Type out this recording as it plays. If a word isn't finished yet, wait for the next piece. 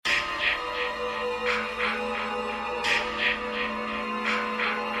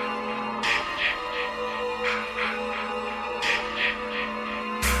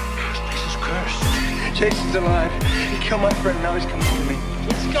Jason's alive. He killed my friend, now he's coming for me.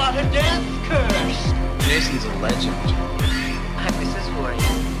 He's got a death curse. Jason's a legend. I'm Mrs. Voorhees,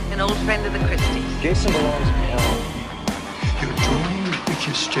 an old friend of the Christies. Jason belongs in hell. You're doomed if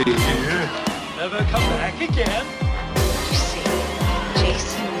you stay here. Never come back again. You see,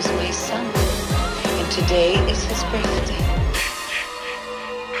 Jason was my son, and today is his birthday.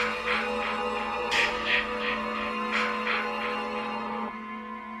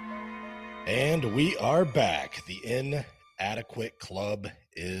 And we are back. The Inadequate Club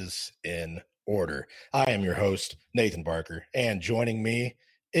is in order. I am your host, Nathan Barker, and joining me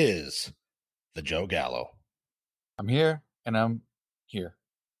is the Joe Gallo. I'm here, and I'm here.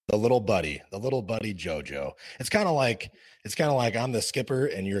 The little buddy JoJo. It's kind of like I'm the skipper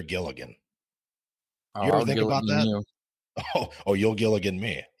and you're Gilligan. You ever I'll think about Gilligan that? you. Oh, you'll Gilligan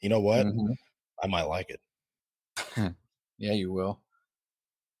me. You know what? Mhm. I might like it. Yeah, you will.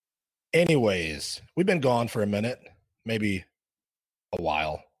 Anyways, we've been gone for a minute, maybe a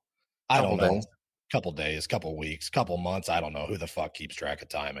while. I don't know. Days. Couple days, couple weeks, couple months. I don't know who the fuck keeps track of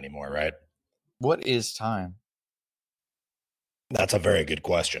time anymore, right? What is time? That's a very good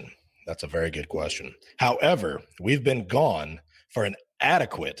question. However, we've been gone for an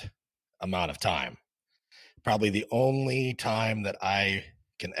adequate amount of time. Probably the only time that I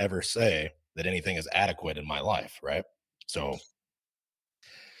can ever say that anything is adequate in my life, right? So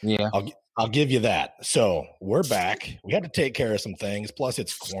Yeah. I'll give you that. So we're back. We had to take care of some things. Plus,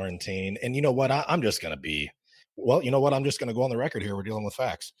 it's quarantine. And you know what? I'm just going to be, well, you know what? I'm just going to go on the record here. We're dealing with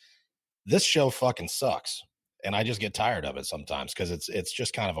facts. This show fucking sucks. And I just get tired of it sometimes because it's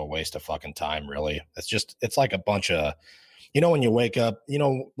just kind of a waste of fucking time, really. It's like a bunch of, when you wake up,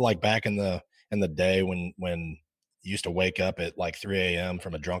 like back in the day when you used to wake up at like 3 a.m.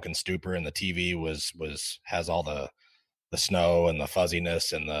 from a drunken stupor and the TV has all the snow and the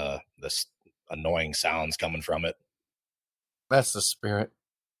fuzziness and the annoying sounds coming from it. That's the spirit.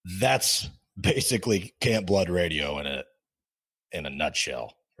 That's basically Camp Blood Radio in a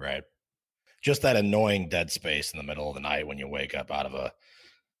nutshell, right? Just that annoying dead space in the middle of the night when you wake up out of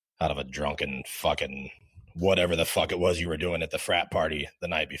a drunken fucking whatever the fuck it was you were doing at the frat party the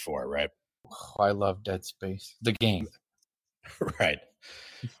night before, right? Oh, I love Dead Space. The game. Right.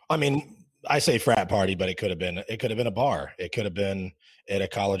 I mean, I say frat party, but it could have been a bar. It could have been at a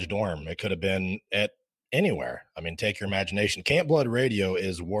college dorm. It could have been at anywhere. I mean, take your imagination. Camp Blood Radio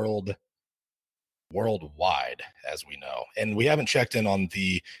is worldwide, as we know. And we haven't checked in on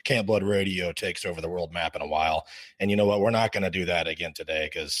the Camp Blood Radio takes over the world map in a while. And you know what? We're not going to do that again today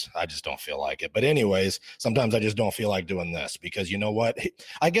because I just don't feel like it. But anyways, sometimes I just don't feel like doing this because you know what?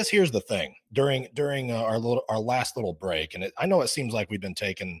 I guess here's the thing. During our last little break, and I know it seems like we've been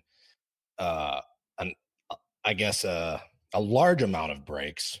taking a large amount of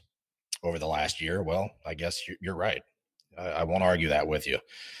breaks over the last year. Well, I guess you're right. I won't argue that with you.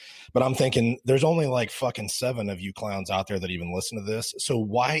 But I'm thinking there's only like fucking 7 of you clowns out there that even listen to this. So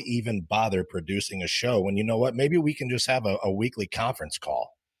why even bother producing a show when you know what? Maybe we can just have a weekly conference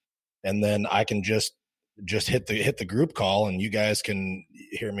call. And then I can just hit the group call and you guys can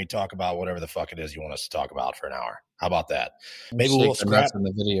hear me talk about whatever the fuck it is you want us to talk about for an hour. How about that? Maybe we'll scrap in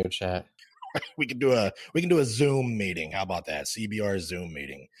the video chat. We can do a Zoom meeting. How about that? CBR Zoom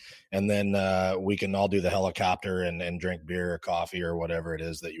meeting. And then we can all do the helicopter and drink beer or coffee or whatever it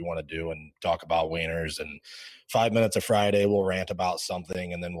is that you want to do and talk about wieners. And 5 minutes of Friday, we'll rant about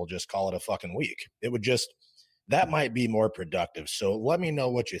something and then we'll just call it a fucking week. That might be more productive. So let me know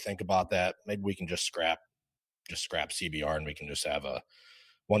what you think about that. Maybe we can just scrap CBR and we can just have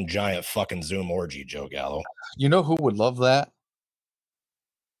one giant fucking Zoom orgy, Joe Gallo. You know who would love that?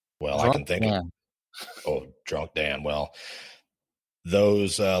 Well, Drunk I can think Dan. of Drunk Dan. Well,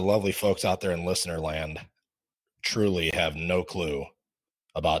 those lovely folks out there in listener land truly have no clue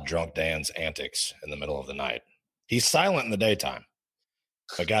about Drunk Dan's antics in the middle of the night. He's silent in the daytime,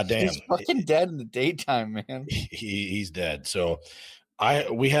 but goddamn, He's fucking dead in the daytime, man. he's dead. So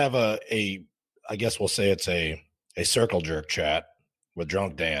we have I guess we'll say it's a circle jerk chat with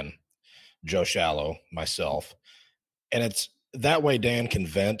Drunk Dan, Joe Shallow, myself, and it's that way Dan can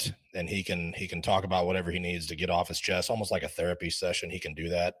vent and he can talk about whatever he needs to get off his chest, almost like a therapy session. He can do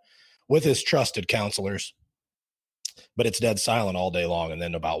that with his trusted counselors, but it's dead silent all day long. And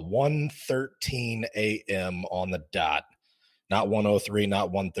then about 1:13 a.m. on the dot, not 1:03,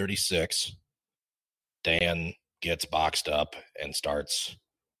 not 1:36, Dan gets boxed up and starts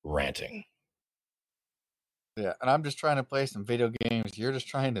ranting. Yeah, and I'm just trying to play some video games. You're just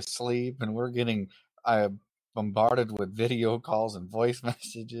trying to sleep, and we're getting bombarded with video calls and voice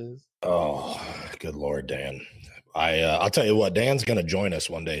messages. Oh, good Lord, Dan. I'll tell you what, Dan's going to join us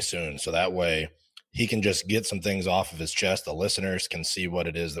one day soon. So that way he can just get some things off of his chest. The listeners can see what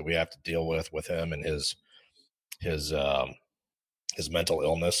it is that we have to deal with him and his mental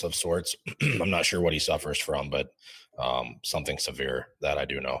illness of sorts. I'm not sure what he suffers from, but something severe that I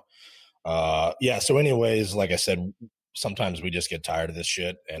do know. Yeah. So anyways, like I said, sometimes we just get tired of this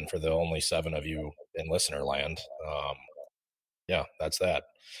shit. And for the only 7 of you in listener land, yeah, that's that.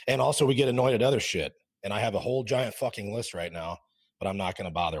 And also we get annoyed at other shit. And I have a whole giant fucking list right now, but I'm not going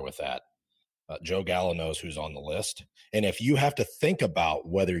to bother with that. Joe Gallo knows who's on the list. And if you have to think about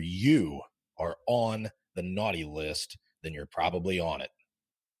whether you are on the naughty list, then you're probably on it.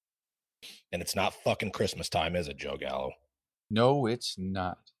 And it's not fucking Christmas time, is it, Joe Gallo? No, it's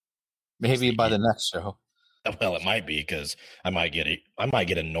not. Maybe by the next show. Well, it might be, because I might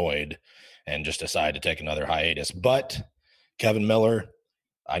get annoyed and just decide to take another hiatus. But Kevin Miller,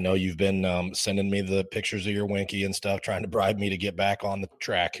 I know you've been sending me the pictures of your Winky and stuff, trying to bribe me to get back on the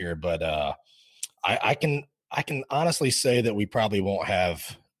track here. But I can honestly say that we probably won't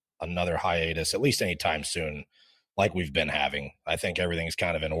have another hiatus, at least anytime soon, like we've been having. I think everything's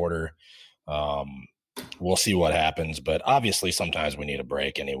kind of in order. We'll see what happens, but obviously sometimes we need a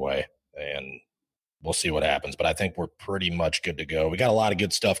break anyway, and we'll see what happens. But I think we're pretty much good to go. We got a lot of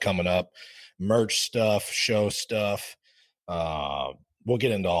good stuff coming up, merch stuff, show stuff. We'll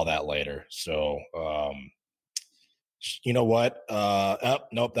get into all that later. So, you know what?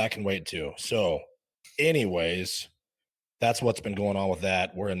 Nope, that can wait too. So anyways, that's what's been going on with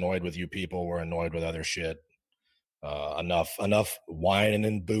that. We're annoyed with you people. We're annoyed with other shit. Enough whining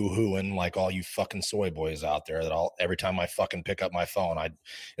and boo-hooing like all you fucking soy boys out there that every time I fucking pick up my phone,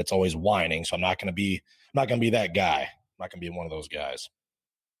 it's always whining. So I'm not going to be that guy. I'm not going to be one of those guys.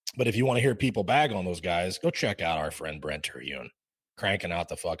 But if you want to hear people bag on those guys, go check out our friend Brent Terhune, cranking out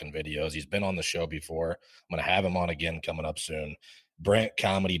the fucking videos. He's been on the show before. I'm going to have him on again coming up soon.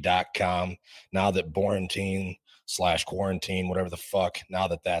 BrentComedy.com. Now that Borantine/quarantine, whatever the fuck, now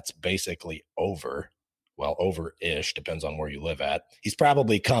that that's basically over, well, over-ish, depends on where you live at. He's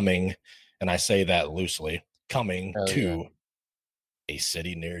probably coming, and I say that loosely, coming to a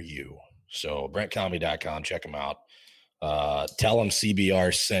city near you. So BrentComedy.com, check him out. Tell him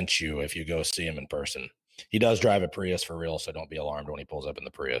CBR sent you if you go see him in person. He does drive a Prius for real, so don't be alarmed when he pulls up in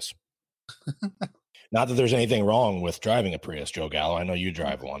the Prius. Not that there's anything wrong with driving a Prius, Joe Gallo. I know you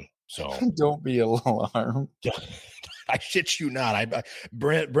drive one, so don't be alarmed. I shit you not.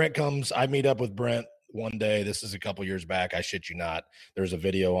 Brent comes. I meet up with Brent one day. This is a couple years back. I shit you not. There's a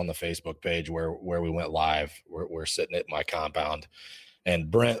video on the Facebook page where we went live. We're sitting at my compound,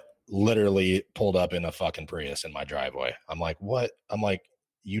 and Brent literally pulled up in a fucking Prius in my driveway. I'm like, what? I'm like,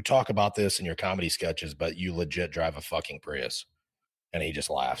 you talk about this in your comedy sketches, but you legit drive a fucking Prius. And he just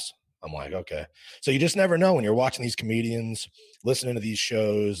laughs. I'm like, okay. So you just never know when you're watching these comedians, listening to these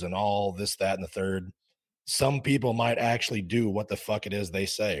shows and all this, that, and the third. Some people might actually do what the fuck it is they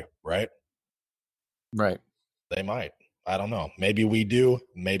say, right? Right. They might. I don't know. Maybe we do.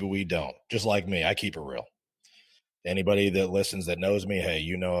 Maybe we don't. Just like me. I keep it real. Anybody that listens that knows me, hey,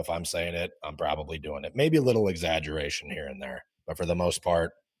 you know, if I'm saying it, I'm probably doing it. Maybe a little exaggeration here and there, but for the most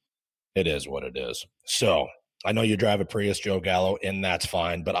part, it is what it is. So I know you drive a Prius, Joe Gallo, and that's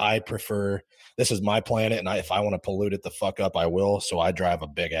fine, but I prefer, this is my planet, and if I want to pollute it the fuck up, I will. So I drive a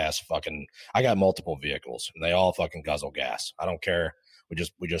big ass fucking, I got multiple vehicles, and they all fucking guzzle gas. I don't care. We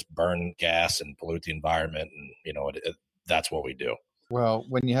just burn gas and pollute the environment, and you know, that's what we do. Well,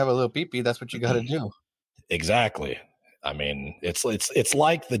 when you have a little pee-pee, that's what you got to do. Exactly. I mean, it's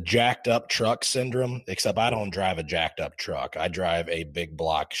like the jacked up truck syndrome, except I don't drive a jacked up truck. I drive a big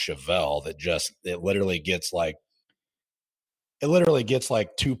block Chevelle that it literally gets like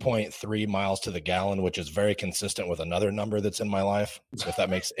 2.3 miles to the gallon, which is very consistent with another number that's in my life, if that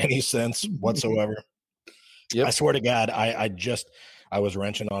makes any sense whatsoever. Yep. I swear to God, I was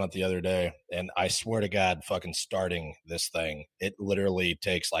wrenching on it the other day, and I swear to God, fucking starting this thing, it literally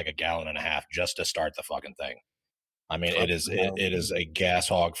takes like a gallon and a half just to start the fucking thing. I mean, it is a gas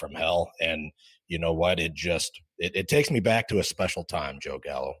hog from hell, and you know what? It takes me back to a special time, Joe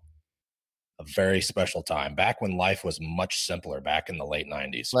Gallo, a very special time, back when life was much simpler, back in the late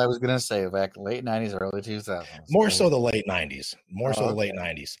 90s. Well, I was gonna say back late 90s, early 2000s. More so the late 90s. The late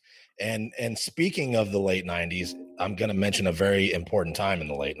 90s. And speaking of the late 90s, I'm going to mention a very important time in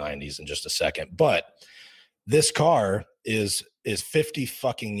the late 90s in just a second. But this car is 50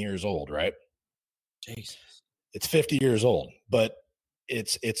 fucking years old, right? Jesus. It's 50 years old, but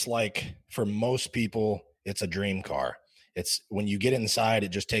it's like, for most people, it's a dream car. It's when you get inside, it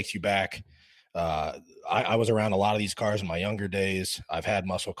just takes you back. I was around a lot of these cars in my younger days. I've had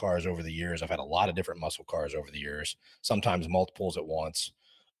muscle cars over the years. I've had a lot of different muscle cars over the years, sometimes multiples at once.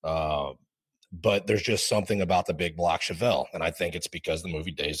 but there's just something about the big block Chevelle. And I think it's because the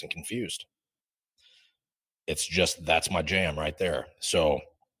movie Dazed and Confused. It's just, that's my jam right there. So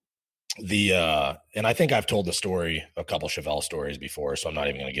and I think I've told the story, a couple Chevelle stories before, so I'm not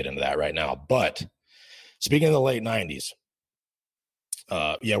even going to get into that right now. But speaking of the late 90s,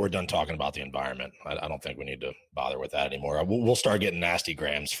 we're done talking about the environment. I don't think we need to bother with that anymore. We'll start getting nasty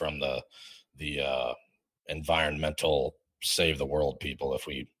grams from the environmental save the world people if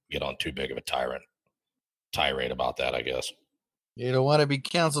we get on too big of a tirade about that, I guess. You don't want to be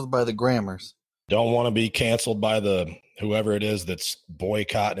canceled by the grammars. Don't want to be canceled by the whoever it is that's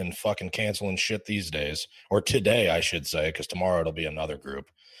boycotting and fucking canceling shit these days. Or today, I should say, because tomorrow it'll be another group.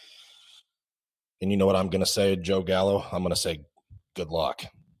 And you know what I'm going to say, Joe Gallo? I'm going to say good luck.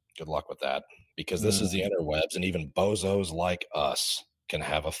 Good luck with that. Because this is the interwebs, and even bozos like us can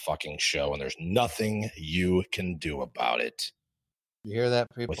have a fucking show, and there's nothing you can do about it. You hear that,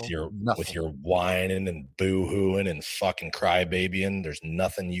 people? With your whining and boo-hooing and fucking crybabying, there's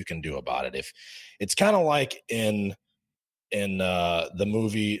nothing you can do about it. If it's kind of like in the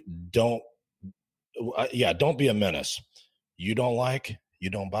movie Don't Be a Menace. You don't like,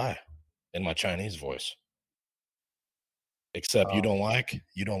 you don't buy, in my Chinese voice. Except you don't like,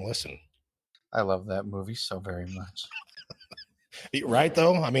 you don't listen. I love that movie so very much. Right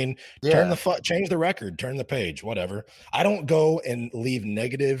though? I mean, change the record, turn the page, whatever. I don't go and leave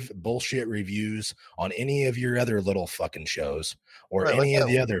negative bullshit reviews on any of your other little fucking shows or any of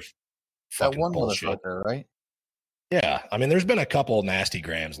the other fucking that one bullshit. Right? Yeah. I mean, there's been a couple nasty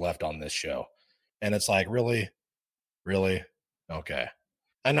grams left on this show. And it's like, really? Really? Okay.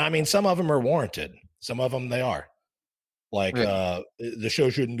 And I mean, some of them are warranted. Some of them they are. Like, the show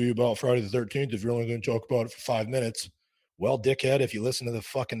shouldn't be about Friday the 13th if you're only going to talk about it for 5 minutes. Well, dickhead, if you listen to the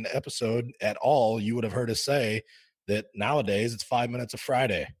fucking episode at all, you would have heard us say that nowadays it's 5 minutes of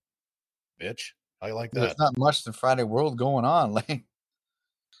Friday. Bitch, how you like that? There's not much in Friday World going on.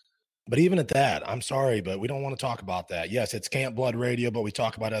 But even at that, I'm sorry, but we don't want to talk about that. Yes, it's Camp Blood Radio, but we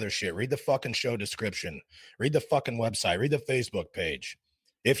talk about other shit. Read the fucking show description. Read the fucking website. Read the Facebook page.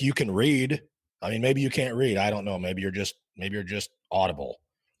 If you can read, I mean, maybe you can't read. I don't know. Maybe you're just audible.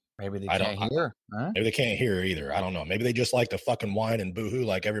 Maybe they can't hear. Huh? Maybe they can't hear either. I don't know. Maybe they just like to fucking whine and boohoo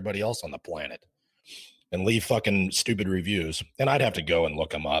like everybody else on the planet and leave fucking stupid reviews. And I'd have to go and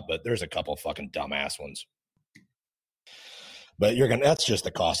look them up, but there's a couple fucking dumbass ones. But that's just the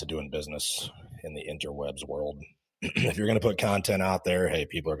cost of doing business in the interwebs world. If you're going to put content out there, hey,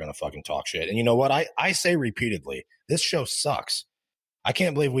 people are going to fucking talk shit. And you know what? I say repeatedly, this show sucks. I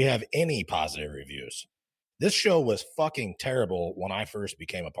can't believe we have any positive reviews. This show was fucking terrible when I first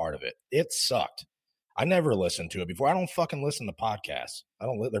became a part of it. It sucked. I never listened to it before. I don't fucking listen to podcasts.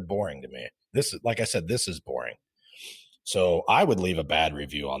 They're boring to me. This is, like I said, this is boring. So I would leave a bad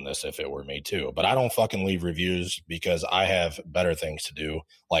review on this if it were me too. But I don't fucking leave reviews because I have better things to do,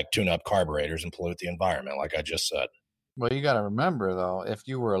 like tune up carburetors and pollute the environment, like I just said. Well, you got to remember, though, if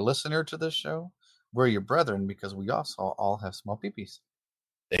you were a listener to this show, we're your brethren because we also all have small peepees.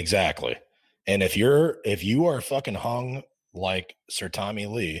 Exactly. And if you are fucking hung like Sir Tommy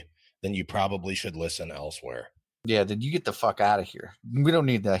Lee, then you probably should listen elsewhere. Yeah, then you get the fuck out of here. We don't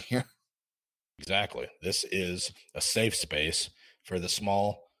need that here. Exactly. This is a safe space for the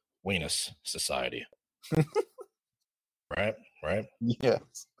small weenus society. Right?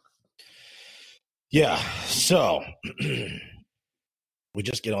 Yes. Yeah. So we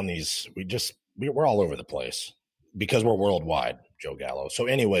just get on these. We're all over the place because we're worldwide, Joe Gallo. So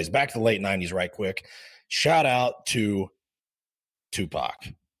anyways, back to the late 90s right quick. Shout out to Tupac,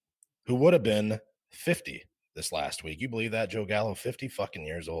 who would have been 50 this last week. You believe that, Joe Gallo? 50 fucking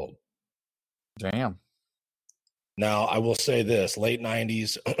years old. Damn. Now, I will say this, late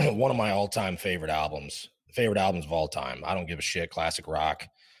 90s, one of my all-time favorite albums of all time. I don't give a shit. Classic rock,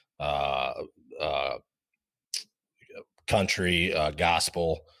 country,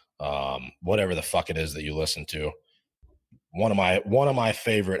 gospel, whatever the fuck it is that you listen to. One of my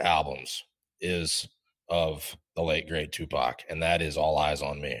favorite albums is of the late great Tupac, and that is All Eyes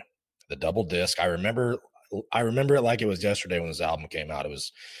on Me. The double disc. I remember it like it was yesterday when this album came out. It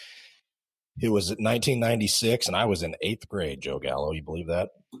was 1996, and I was in 8th grade, Joe Gallo. You believe that?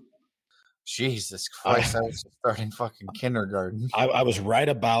 Jesus Christ, I was starting fucking kindergarten. I was right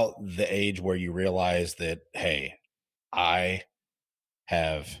about the age where you realize that, hey, I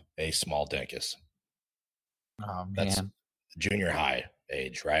have a small dinkus. Oh, man. That's junior high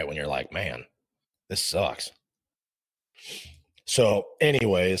age, right? When you're like, man, this sucks. So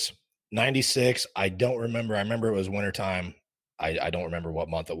anyways, 96, I don't remember. I remember it was wintertime. I don't remember what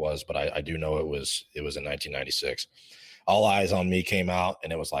month it was, but I do know it was in 1996. All Eyes on Me came out,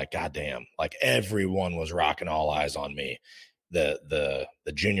 and it was like, goddamn, like everyone was rocking All Eyes on Me. The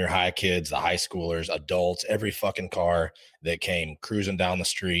junior high kids, the high schoolers, adults, every fucking car that came cruising down the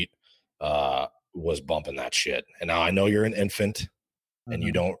street was bumping that shit. And now I know you're an infant and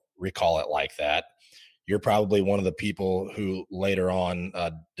you don't recall it like that. You're probably one of the people who later on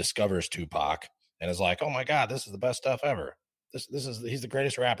discovers Tupac and is like, oh my God, this is the best stuff ever. He's the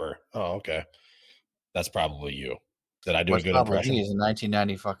greatest rapper. Oh, okay. That's probably you. Did I do a good impression? In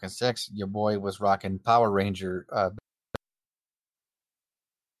 1996, your boy was rocking Power Ranger.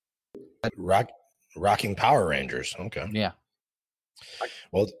 Rocking Power Rangers. Okay. Yeah.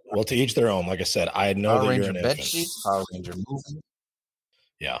 Well, to each their own. Like I said, I know Power that Ranger you're an bed infant. sheets, Power Ranger movie.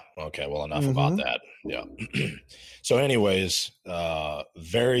 Yeah. Okay. Well, enough about that. Yeah. So anyways,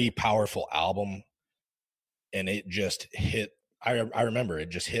 very powerful album. And it just hit. I remember it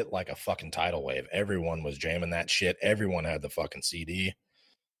just hit like a fucking tidal wave. Everyone was jamming that shit. Everyone had the fucking CD.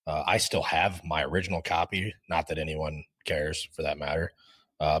 I still have my original copy. Not that anyone cares for that matter.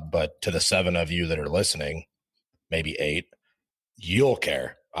 But to the 7 of you that are listening, maybe 8, you'll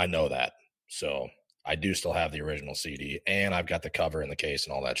care. I know that. So I do still have the original CD, and I've got the cover and the case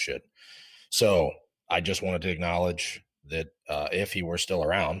and all that shit. So I just wanted to acknowledge that if he were still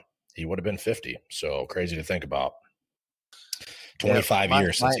around, he would have been 50. So crazy to think about. 25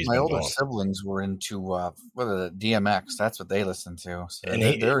 years since he's been older going. siblings were into the DMX. That's what they listened to. So And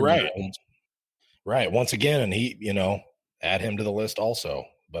they're right. Once again, and he, add him to the list also.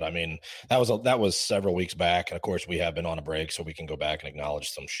 But I mean, that was several weeks back, and of course we have been on a break, so we can go back and acknowledge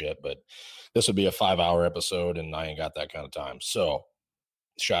some shit. But this would be a 5-hour episode, and I ain't got that kind of time. So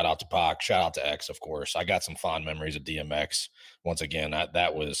shout out to Pac, shout out to X, of course. I got some fond memories of DMX. Once again,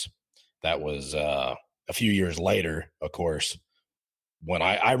 that was a few years later, of course. When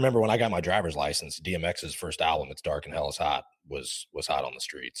I remember when I got my driver's license, DMX's first album, It's Dark and Hell is Hot, was hot on the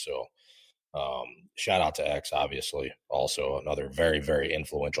street. So shout out to X, obviously, also another very, very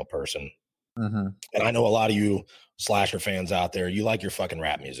influential person. And I know a lot of you Slasher fans out there, you like your fucking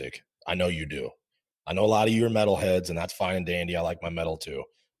rap music. I know you do. I know a lot of you are metalheads, and that's fine and dandy. I like my metal too,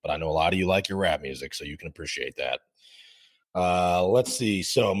 but I know a lot of you like your rap music, so you can appreciate that. Let's see.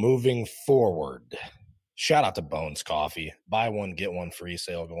 So moving forward, shout out to Bones Coffee. Buy one, get one free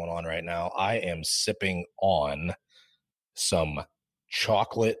sale going on right now. I am sipping on some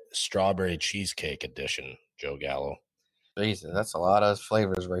chocolate strawberry cheesecake edition, Joe Gallo. Jesus, that's a lot of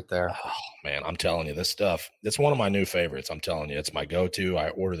flavors right there. Oh, man, I'm telling you, this stuff, it's one of my new favorites. I'm telling you, it's my go-to. I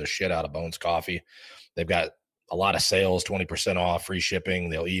order the shit out of Bones Coffee. They've got a lot of sales, 20% off, free shipping.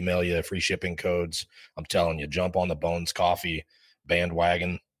 They'll email you free shipping codes. I'm telling you, jump on the Bones Coffee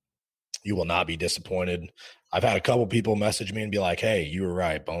bandwagon. You will not be disappointed. I've had a couple people message me and be like, hey, you were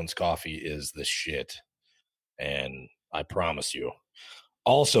right. Bones Coffee is the shit. And I promise you.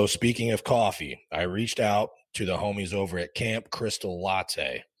 Also, speaking of coffee, I reached out to the homies over at Camp Crystal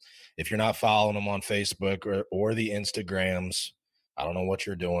Latte. If you're not following them on Facebook or the Instagrams, I don't know what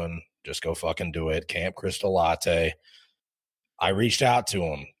you're doing. Just go fucking do it. Camp Crystal Latte. I reached out to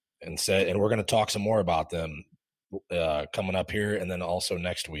them and said, and we're going to talk some more about them coming up here and then also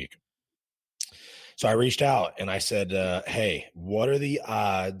next week. So I reached out and I said, hey, what are the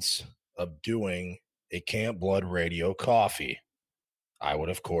odds of doing a Camp Blood Radio coffee? We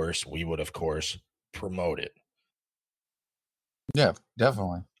would, of course, promote it. Yeah,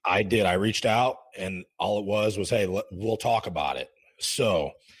 definitely. I did. I reached out and all it was, hey, we'll talk about it.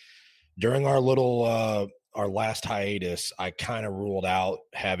 So during our last hiatus, I kind of ruled out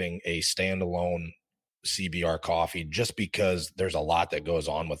having a standalone CBR coffee just because there's a lot that goes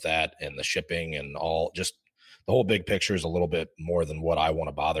on with that and the shipping and all, just the whole big picture is a little bit more than what I want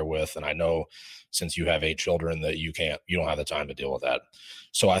to bother with. And I know since you have 8 children that you don't have the time to deal with that.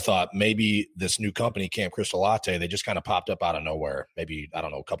 So I thought maybe this new company, Camp Crystal Latte, they just kind of popped up out of nowhere. Maybe, I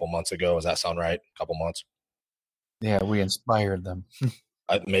don't know, a couple months ago. Does that sound right? A couple months? Yeah, we inspired them.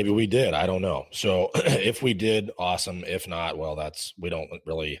 Maybe we did. I don't know. So if we did, awesome. If not, well, I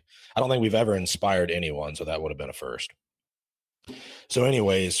don't think we've ever inspired anyone. So that would have been a first. So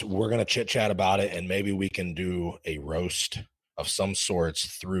anyways, we're going to chit chat about it and maybe we can do a roast of some sorts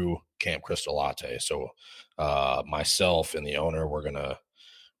through Camp Crystal Latte. So myself and the owner, we're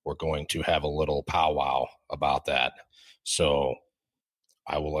going to have a little powwow about that. So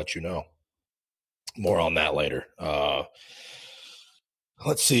I will let you know more on that later.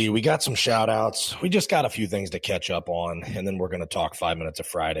 Let's see. We got some shout outs. We just got a few things to catch up on. And then we're going to talk 5 minutes of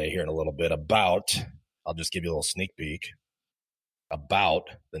Friday here in a little bit about, I'll just give you a little sneak peek about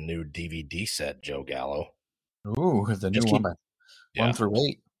the new DVD set, Joe Gallo. Ooh, the new one. 1 through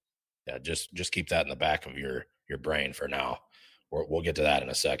 8. Yeah, just keep that in the back of your your brain for now. We'll get to that in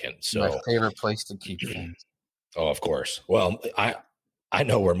a second. My So, favorite place to keep things. oh, of course. Well, I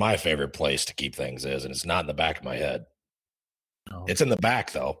know where my favorite place to keep things is, and it's not in the back of my head. Oh. It's in the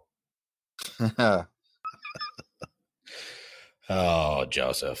back, though. Oh,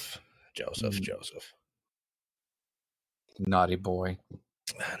 Joseph. Naughty boy.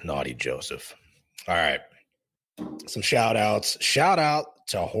 Naughty Joseph. All right. Some shout outs. Shout out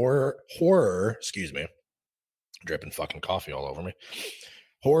to horror, excuse me. Dripping fucking coffee all over me.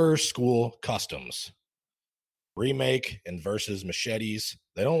 Horror School Customs. Remake and versus machetes.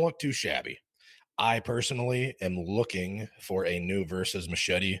 They don't look too shabby. I personally am looking for a new versus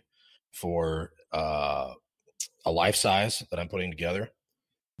machete for a life size that I'm putting together.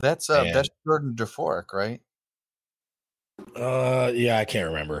 That's Jordan DeFork, right? Yeah, I can't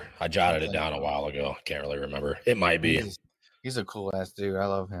remember. I jotted it down a while ago. Can't really remember. It might be. He's a cool ass dude. I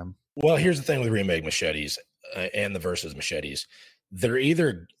love him. Well, here's the thing with remake machetes and the versus machetes.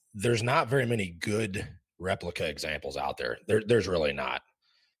 There's not very many good replica examples out there. There's really not.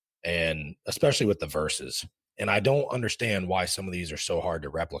 And especially with the versus. And I don't understand why some of these are so hard to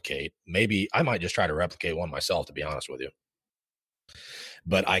replicate. Maybe I might just try to replicate one myself, to be honest with you.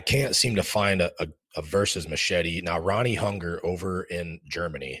 But I can't seem to find a versus machete. Now, Ronnie Hunger over in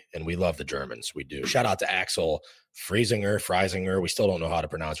Germany, and we love the Germans. We do. Shout out to Axel Freisinger. We still don't know how to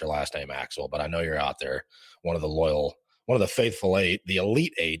pronounce your last name, Axel, but I know you're out there. One of the faithful eight, the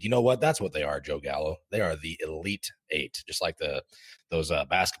elite eight. You know what? That's what they are, Joe Gallo. They are the elite eight, just like those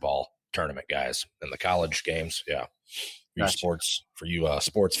basketball tournament guys in the college games. Yeah. For you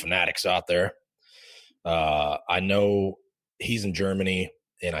sports fanatics out there. I know he's in Germany,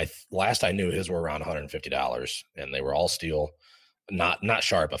 and last I knew his were around $150, and they were all steel, not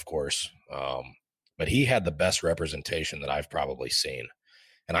sharp, of course. But he had the best representation that I've probably seen.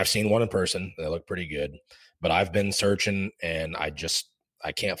 And I've seen one in person. They look pretty good, but I've been searching, and I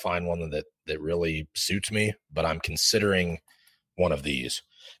can't find one that really suits me, but I'm considering one of these.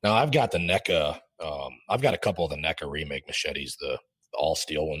 Now I've got the NECA. I've got a couple of the NECA remake machetes, the all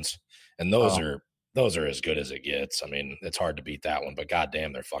steel ones. And those are as good as it gets. I mean, it's hard to beat that one, but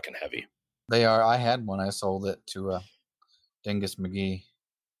goddamn, they're fucking heavy. They are. I had one. I sold it to Dingus McGee.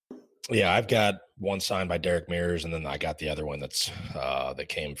 Yeah, I've got one signed by Derek Mears, and then I got the other one that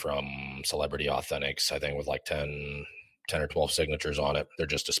came from Celebrity Authentics, I think, with like 10 or 12 signatures on it. They're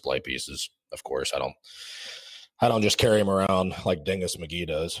just display pieces. Of course, I don't just carry them around like Dingus McGee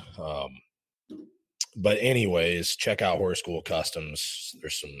does. But anyways, check out Horror School Customs.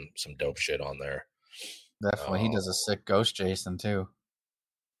 There's some dope shit on there. Definitely. He does a sick Ghost Jason too.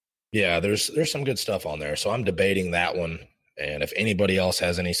 Yeah, there's some good stuff on there. So I'm debating that one. And if anybody else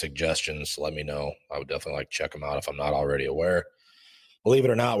has any suggestions, let me know. I would definitely like to check them out if I'm not already aware. Believe it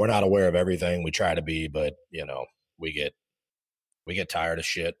or not, we're not aware of everything. We try to be, but we get tired of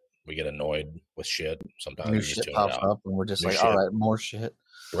shit. We get annoyed with shit. Sometimes New shit pops up and we're just all right, more shit.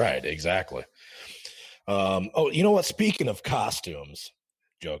 Right, exactly. You know what? Speaking of costumes,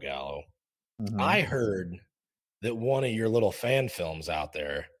 Joe Gallo, I heard that one of your little fan films out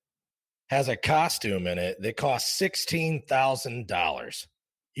there has a costume in it that costs $16,000.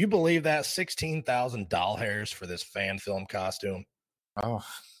 You believe that? 16,000 doll hairs for this fan film costume? Oh,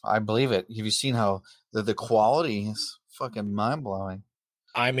 I believe it. Have you seen how the quality is fucking mind blowing?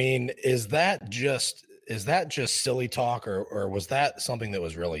 I mean, is that just silly talk, or was that something that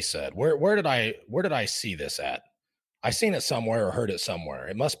was really said? Where did I see this at? I seen it somewhere or heard it somewhere.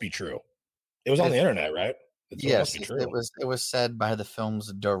 It must be true. It was on the internet, right? Yes, it was said by the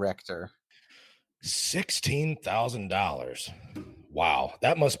film's director. $16,000. Wow,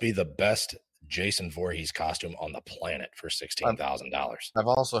 that must be the best Jason Voorhees costume on the planet for $16,000. I've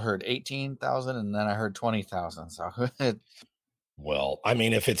also heard 18,000, and then I heard 20,000. So, well, I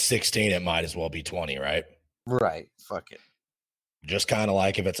mean, if it's 16, it might as well be 20, right? Right. Fuck it. Just kind of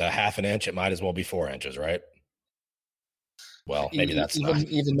like if it's a half an inch, it might as well be 4 inches, right? Well, maybe that's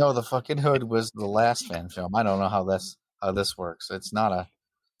even though the fucking hood was the last fan film. I don't know how this works. It's not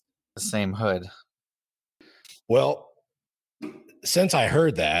the same hood. Well, since I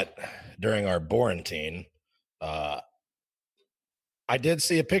heard that during our quarantine, I did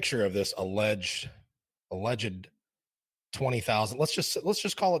see a picture of this alleged 20,000. Let's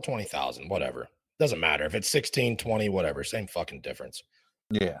just call it 20,000. Whatever. Doesn't matter if it's 16, 20, whatever. Same fucking difference.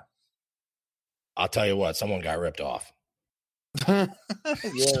 Yeah. I'll tell you what. Someone got ripped off. Yeah.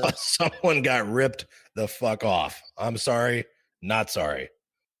 Someone got ripped the fuck off. I'm sorry. Not sorry.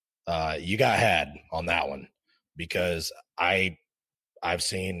 You got had on that one, because I've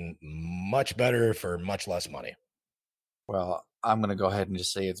seen much better for much less money. Well, I'm going to go ahead and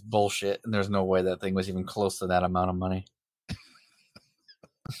just say it's bullshit, and there's no way that thing was even close to that amount of money.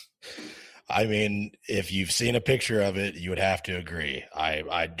 I mean, if you've seen a picture of it, you would have to agree.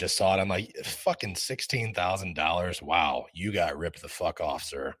 I just saw it. I'm like, fucking $16,000. Wow, you got ripped the fuck off,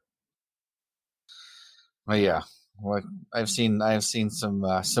 sir. Well, yeah. Well, I've seen some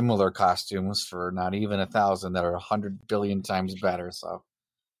similar costumes for not even $1,000 that are 100 billion times better. So,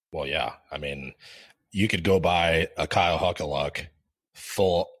 well, yeah. I mean, you could go buy a Kyle Huckaluck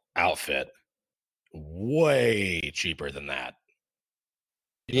full outfit way cheaper than that.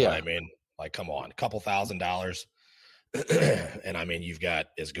 You know what I mean? Like, come on, a couple $1,000. And I mean, you've got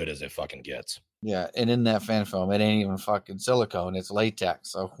as good as it fucking gets. Yeah. And in that fan film, it ain't even fucking silicone. It's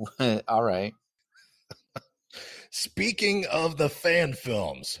latex. So, all right. Speaking of the fan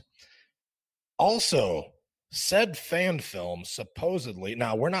films, also said fan film supposedly,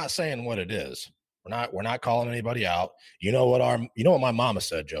 now we're not saying what it is. We're not calling anybody out. You know what my mama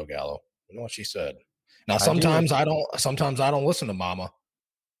said, Joe Gallo. You know what she said. Now sometimes I don't listen to mama,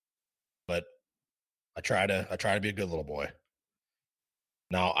 but I try to be a good little boy.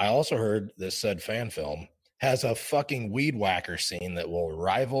 Now I also heard this said fan film has a fucking weed whacker scene that will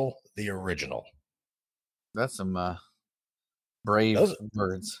rival the original. That's some brave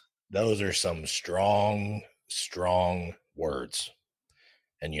words. Those are some strong words.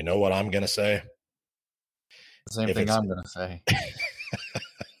 And you know what I'm going to say? The same thing I'm going to say.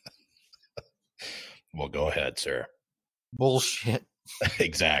 Well, go ahead, sir. Bullshit.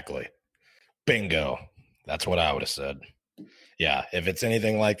 Exactly. Bingo. That's what I would have said. Yeah, if it's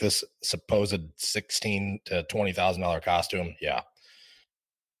anything like this supposed $16,000 to $20,000 costume, yeah.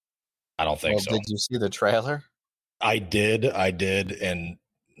 I don't think so. Did you see the trailer? I did, and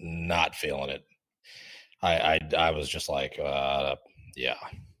not feeling it. I was just like, yeah.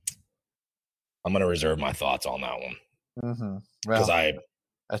 I'm going to reserve my thoughts on that one because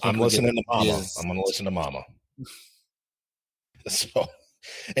I'm listening to Mama. I'm going to listen to Mama. So,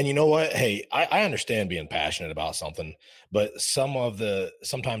 and you know what? Hey, I understand being passionate about something, but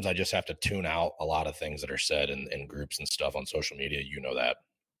sometimes I just have to tune out a lot of things that are said in groups and stuff on social media. You know that.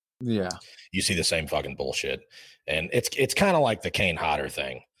 Yeah. You see the same fucking bullshit. And it's kind of like the Kane Hodder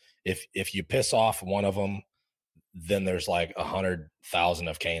thing. If you piss off one of them, then there's like 100,000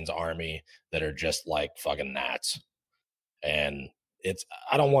 of Kane's army that are just like fucking gnats. And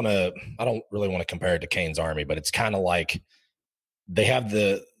I don't really want to compare it to Kane's army, but it's kind of like they have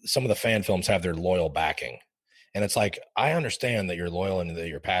some of the fan films have their loyal backing. And it's like, I understand that you're loyal and that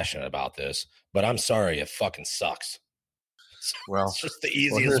you're passionate about this, but I'm sorry, it fucking sucks. Well, it's just the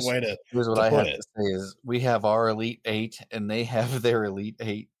easiest way to here's what I have to say is we have our Elite 8 and they have their Elite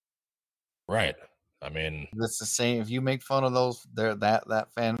 8. Right. I mean, it's the same. If you make fun of that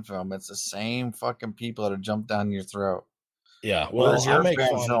fan film, it's the same fucking people that jump down your throat. Yeah. Well, where's your fan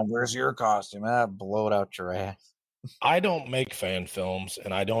film? Where's your costume? Blow it out your ass. I don't make fan films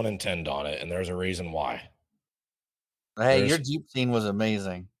and I don't intend on it. And there's a reason why. Hey, your Jeep scene was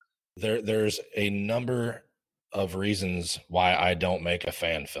amazing. There's a number of reasons why I don't make a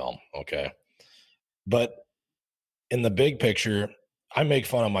fan film. Okay. But in the big picture, I make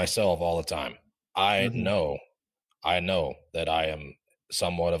fun of myself all the time. I know that I am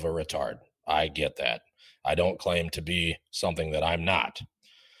somewhat of a retard. I get that. I don't claim to be something that I'm not.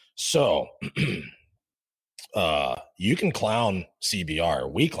 So you can clown CBR.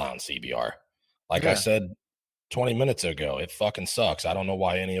 We clown CBR. Like I said 20 minutes ago, it fucking sucks. I don't know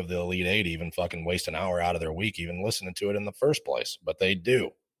why any of the Elite 8 even fucking waste an hour out of their week even listening to it in the first place, but they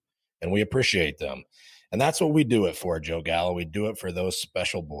do. And we appreciate them. And that's what we do it for, Joe Gallo. We do it for those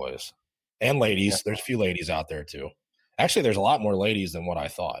special boys and ladies. Yeah. There's a few ladies out there too. Actually, there's a lot more ladies than what I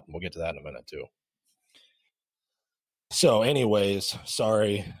thought. We'll get to that in a minute too. So anyways,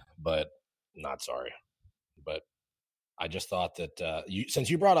 sorry, but not sorry. But I just thought that since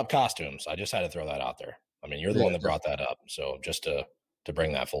you brought up costumes, I just had to throw that out there. I mean, you're the one that brought that up. So just to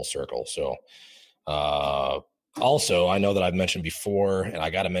bring that full circle. So also, I know that I've mentioned before, and I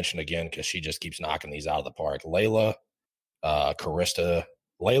got to mention again because she just keeps knocking these out of the park. Leia. God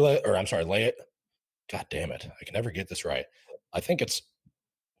damn it. I can never get this right. Let's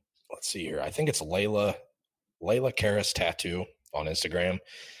see here. I think it's Layla Karras Tattoo on Instagram.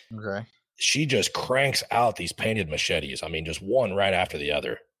 Okay. She just cranks out these painted machetes. I mean, just one right after the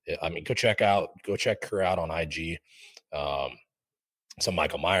other. I mean, go check her out on IG. Some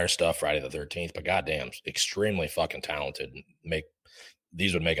Michael Myers stuff, Friday the 13th, but goddamn, extremely fucking talented.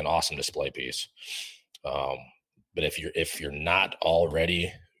 These would make an awesome display piece. But if you're not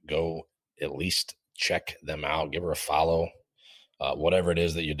already, go at least check them out. Give her a follow. Whatever it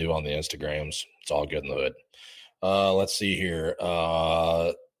is that you do on the Instagrams, it's all good in the hood. Let's see here.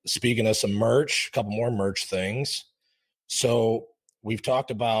 Speaking of some merch, a couple more merch things. So we've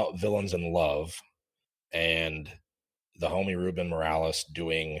talked about Villains in Love and the homie Ruben Morales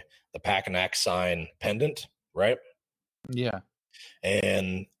doing the Packanack sign pendant, right? Yeah.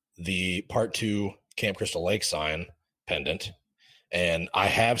 And the Part 2 Camp Crystal Lake sign pendant. And I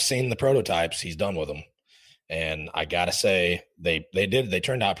have seen the prototypes he's done with them. And I got to say, they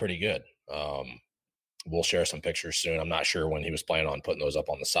turned out pretty good. We'll share some pictures soon. I'm not sure when he was planning on putting those up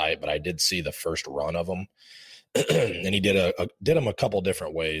on the site, but I did see the first run of them. And he did them a couple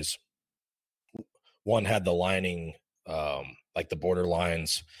different ways. One had the lining, like the border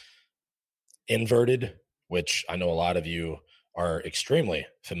lines inverted, which I know a lot of you are extremely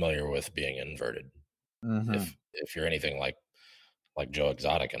familiar with being inverted. Mm-hmm. If you're anything like Joe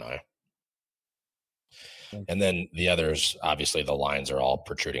Exotic and I. And then the others, obviously the lines are all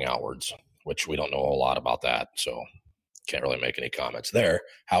protruding outwards, which we don't know a lot about that. So can't really make any comments there.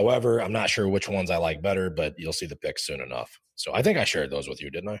 However, I'm not sure which ones I like better, but you'll see the pics soon enough. So I think I shared those with you,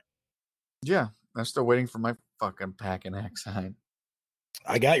 didn't I? Yeah. I'm still waiting for my fucking Packanack sign.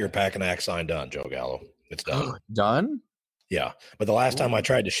 I got your Packanack sign done, Joe Gallo. It's done. Done? Yeah. But the last time I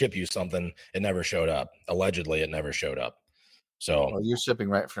tried to ship you something, it never showed up. Allegedly, it never showed up. So well, you're shipping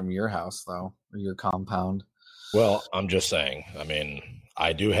right from your house, though, or your compound. Well, I'm just saying. I mean,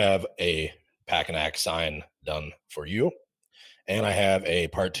 I do have a Packanack sign done for you, and I have a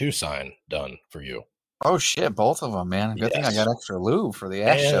Part 2 sign done for you. Oh shit, both of them, man. Good thing I got extra lube for the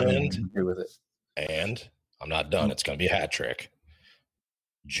ass shoving to do with it. And I'm not done. It's going to be a hat trick.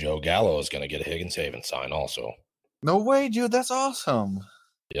 Joe Gallo is going to get a Higgins Haven sign also. No way, dude. That's awesome.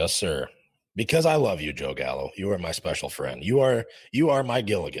 Yes, sir. Because I love you, Joe Gallo. You are my special friend. You are my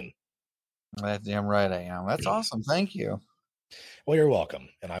Gilligan. That's damn right I am. That's awesome. Thank you. Well, you're welcome.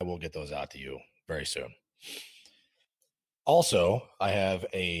 And I will get those out to you very soon. Also, I have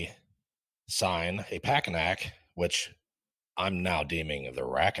a sign, a Packanack, which I'm now deeming the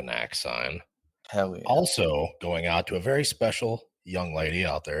Rackanack sign. Hell yeah. Also going out to a very special young lady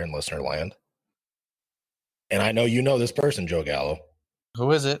out there in listener land. And I know you know this person, Joe Gallo.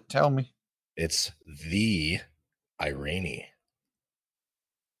 Who is it? Tell me. It's the Irene.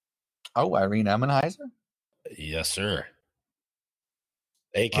 Oh, Irene Emmenheiser? Yes, sir.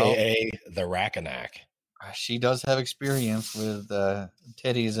 AKA the Rackanack. She does have experience with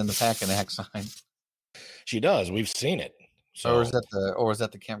titties and the Packanack sign. She does. We've seen it. So, or was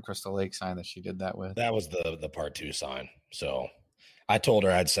that the Camp Crystal Lake sign that she did that with? That was the Part 2 sign. So I told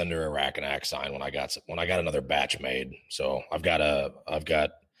her I'd send her a Rackanack sign when I got another batch made. So I've got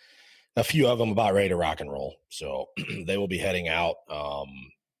a few of them about ready to rock and roll. So they will be heading out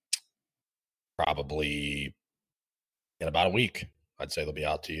probably in about a week. I'd say they'll be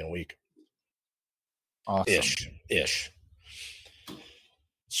out to you in a week. Awesome. Ish.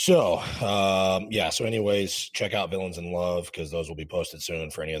 So, so anyways, check out Villains in Love because those will be posted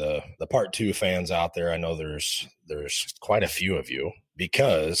soon for any of the Part 2 fans out there. I know there's quite a few of you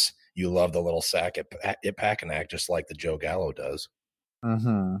because you love the little sack at Packanack just like the Joe Gallo does.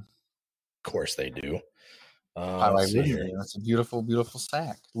 Mm-hmm. Of course they do. It's a beautiful, beautiful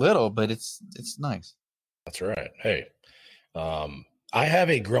sack. Little, but it's nice. That's right. Hey, I have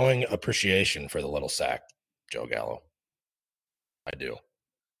a growing appreciation for the little sack, Joe Gallo. I do.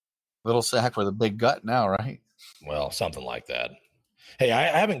 Little sack with a big gut now, right? Well, something like that. Hey, I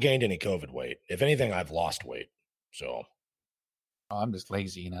haven't gained any COVID weight. If anything, I've lost weight. So I'm just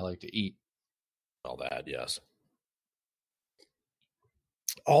lazy and I like to eat. All that, yes.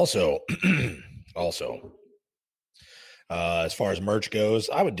 Also, as far as merch goes,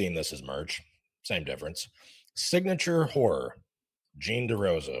 I would deem this as merch. Same difference. Signature Horror, Gene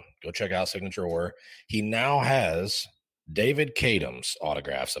DeRosa. Go check out Signature Horror. He now has David Kadam's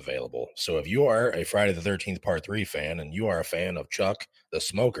autographs available. So if you are a Friday the 13th Part 3 fan and you are a fan of Chuck the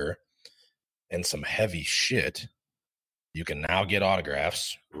Smoker and some heavy shit, you can now get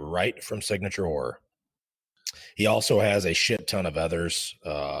autographs right from Signature Horror. He also has a shit ton of others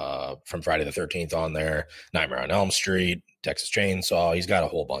from Friday the 13th on there. Nightmare on Elm Street, Texas Chainsaw. He's got a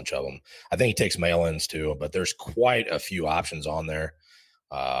whole bunch of them. I think he takes mail-ins too, but there's quite a few options on there.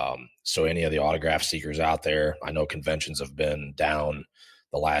 So any of the autograph seekers out there, I know conventions have been down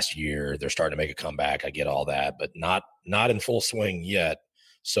the last year. They're starting to make a comeback. I get all that, but not in full swing yet.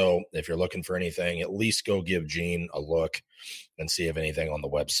 So if you're looking for anything, at least go give Gene a look and see if anything on the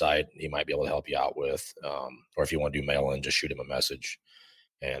website he might be able to help you out with. Or if you want to do mail-in, just shoot him a message.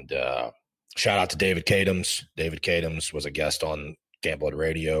 And shout out to David Kadams. David Kadams was a guest on Gamblet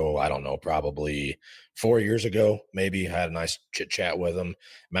Radio, I don't know, probably 4 years ago, maybe. I had a nice chit chat with him.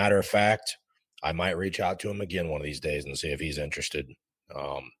 Matter of fact, I might reach out to him again one of these days and see if he's interested.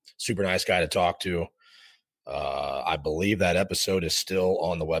 Super nice guy to talk to. I believe that episode is still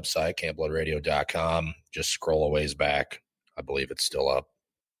on the website, campbloodradio.com. Just scroll a ways back. I believe it's still up.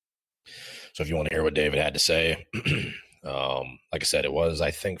 So if you want to hear what David had to say, like I said, it was,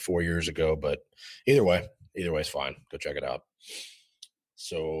 I think, 4 years ago, but either way is fine. Go check it out.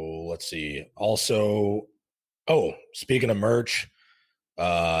 So let's see. Also, speaking of merch,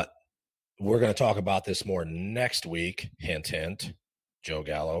 we're going to talk about this more next week. Hint, hint. Joe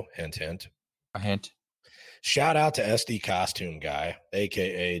Gallo, hint, hint. A hint. Shout out to SD Costume Guy,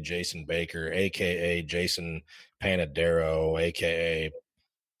 a.k.a. Jason Baker, a.k.a. Jason Panadero, a.k.a.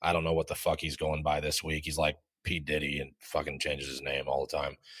 I don't know what the fuck he's going by this week. He's like P. Diddy and fucking changes his name all the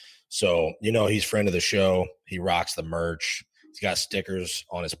time. So, he's friend of the show. He rocks the merch. He's got stickers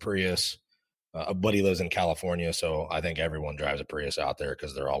on his Prius. But he lives in California, so I think everyone drives a Prius out there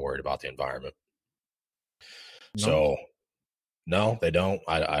because they're all worried about the environment. No. So, no, they don't.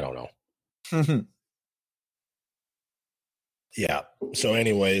 I don't know. Yeah. So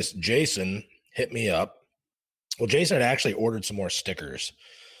anyways, Jason hit me up. Well, Jason had actually ordered some more stickers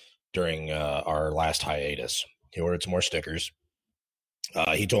during our last hiatus. He ordered some more stickers.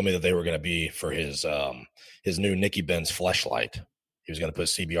 He told me that they were going to be for his new Nicky Benz Fleshlight. He was going to put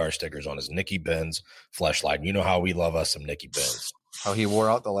CBR stickers on his Nicky Benz Fleshlight. You know how we love us some Nicky Benz. How he wore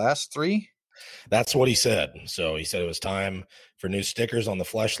out the last 3? That's what he said. So he said it was time for new stickers on the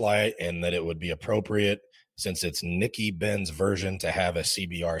Fleshlight and that it would be appropriate since it's Nicky Ben's version to have a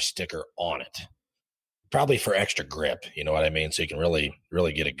CBR sticker on it. Probably for extra grip, you know what I mean? So you can really,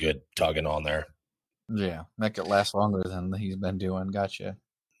 really get a good tugging on there. Yeah, make it last longer than he's been doing. Gotcha.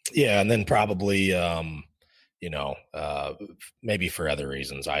 Yeah, and then probably, maybe for other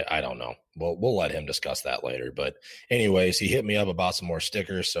reasons. I don't know. We'll let him discuss that later. But anyways, he hit me up about some more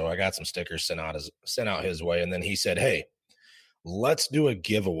stickers. So I got some stickers sent out his way. And then he said, hey, let's do a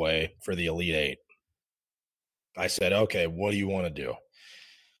giveaway for the Elite Eight. I said, okay, what do you want to do?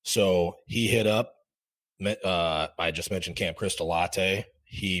 So he hit up, I just mentioned Camp Crystal Latte.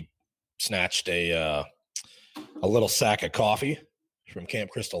 He snatched a little sack of coffee from Camp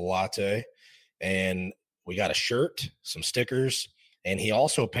Crystal Latte, and we got a shirt, some stickers, and he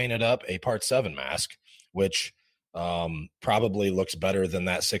also painted up a Part 7 mask, which probably looks better than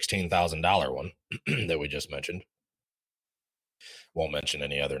that $16,000 one that we just mentioned. Won't mention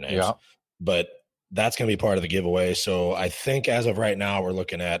any other names. Yeah. But that's going to be part of the giveaway. So I think as of right now, we're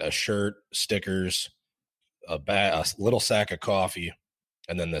looking at a shirt, stickers, a little sack of coffee,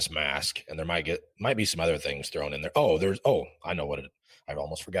 and then this mask. And there might be some other things thrown in there. I know what I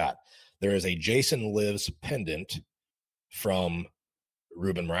almost forgot. There is a Jason Lives pendant from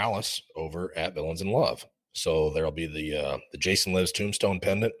Ruben Morales over at Villains in Love. So there'll be the Jason Lives tombstone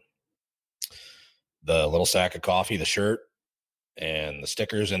pendant, the little sack of coffee, the shirt, and the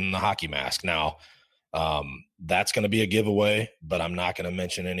stickers and the hockey mask. Now, that's going to be a giveaway, but I'm not going to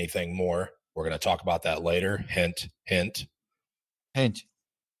mention anything more. We're going to talk about that later. Hint, hint. Hint.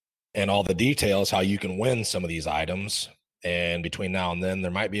 And all the details, how you can win some of these items. And between now and then,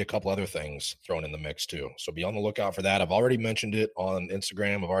 there might be a couple other things thrown in the mix too. So be on the lookout for that. I've already mentioned it on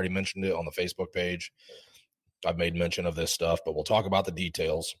Instagram. I've already mentioned it on the Facebook page. I've made mention of this stuff, but we'll talk about the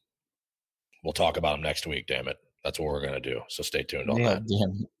details. We'll talk about them next week, damn it. That's what we're going to do. So stay tuned on that.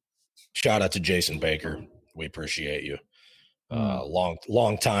 Damn. Shout out to Jason Baker. We appreciate you.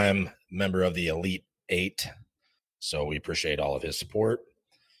 Long time member of the Elite Eight. So we appreciate all of his support.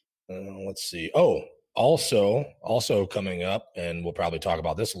 Let's see. Also coming up, and we'll probably talk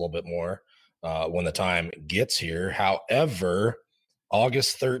about this a little bit more when the time gets here. However,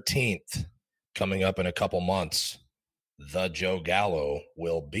 August 13th, coming up in a couple months, the Joe Gallo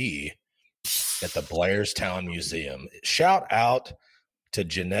will be at the Blairstown Museum. Shout out to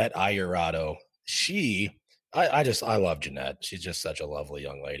Jeanette Ayurado. I love Jeanette. She's just such a lovely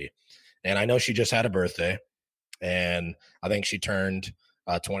young lady. And I know she just had a birthday, and I think she turned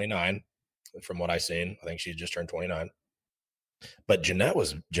 29 from what I've seen. I think she just turned 29. But Jeanette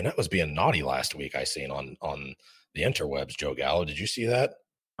was being naughty last week. I seen on the interwebs, Joe Gallo. Did you see that?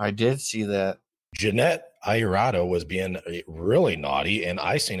 I did see that. Jeanette Ayurado was being really naughty, and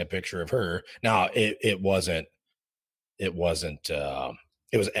I seen a picture of her. Now it was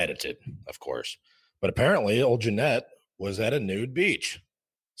edited, of course, but apparently old Jeanette was at a nude beach.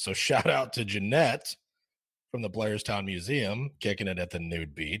 So shout out to Jeanette from the Blairstown Museum, kicking it at the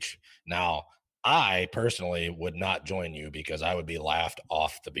nude beach. Now, I personally would not join you because I would be laughed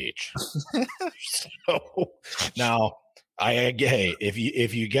off the beach. So now Hey,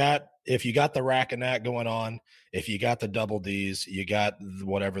 if you got the rack and that going on, if you got the double D's, you got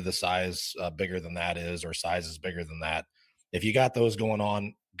whatever the size bigger than that is, or sizes bigger than that. If you got those going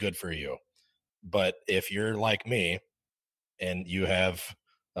on, good for you. But if you're like me and you have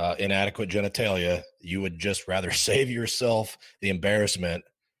inadequate genitalia, you would just rather save yourself the embarrassment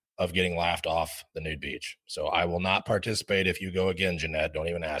of getting laughed off the nude beach. So I will not participate if you go again, Jeanette. Don't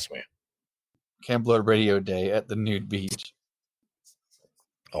even ask me. Camp Blood Radio Day at the nude beach.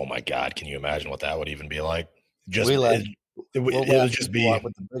 Oh my God! Can you imagine what that would even be like? Just We laugh. it We'll would laugh just a be lot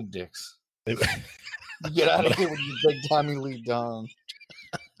with the big dicks. Get out of here with your big Tommy Lee dong.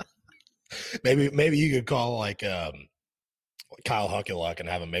 maybe you could call like Kyle Huckleluck and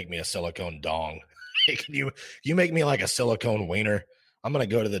have him make me a silicone dong. Can you make me like a silicone wiener? I'm gonna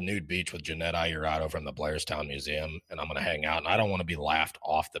go to the nude beach with Jeanette Ayurado from the Blairstown Museum, and I'm gonna hang out. And I don't want to be laughed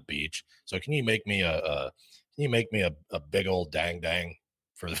off the beach. So can you make me a big old dang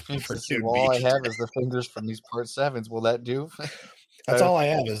for nude beach? All I have is the fingers from these part 7s. Will that do? That's all I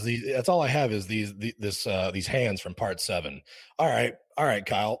have is these hands from part 7. All right,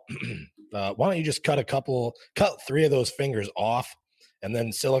 Kyle. Why don't you just cut 3 of those fingers off, and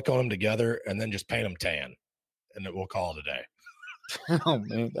then silicone them together, and then just paint them tan, and we'll call it a day. Oh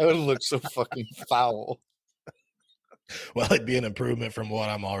man, that would look so fucking foul. Well, it'd be an improvement from what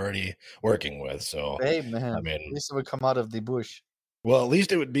I'm already working with. So, hey man, I mean, at least it would come out of the bush. Well, at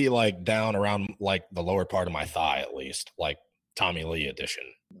least it would be like down around like the lower part of my thigh, at least like Tommy Lee edition.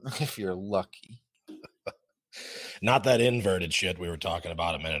 If you're lucky. Not that inverted shit we were talking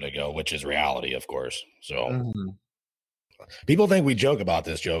about a minute ago, which is reality, of course. So people think we joke about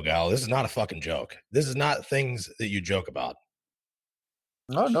this, Joe Gal. This is not a fucking joke. This is not things that you joke about.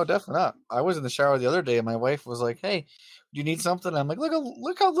 No, definitely not. I was in the shower the other day, and my wife was like, "Hey, do you need something?" I'm like,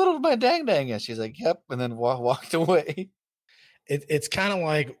 "Look how little my dang is." She's like, "Yep," and then walked away. It's kind of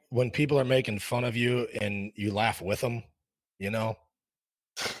like when people are making fun of you and you laugh with them, you know?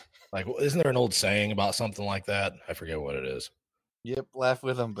 Like, isn't there an old saying about something like that? I forget what it is. Yep, laugh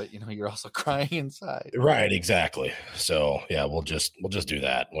with them, but you're also crying inside. Right, exactly. So yeah, we'll just do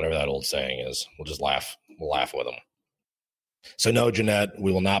that. Whatever that old saying is, we'll just laugh. We'll laugh with them. So no, Jeanette,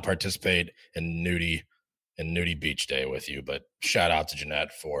 we will not participate in nudie beach day with you, but shout out to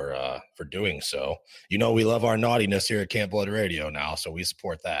Jeanette for doing so. We love our naughtiness here at Camp Blood Radio now, so we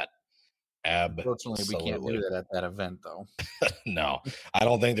support that. Unfortunately, we can't do that at that event, though. No, I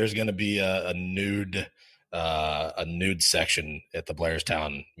don't think there's going to be a nude section at the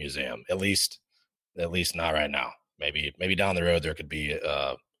Blairstown Museum. At least not right now. Maybe down the road there could be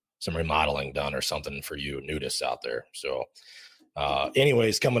some remodeling done or something for you nudists out there. So,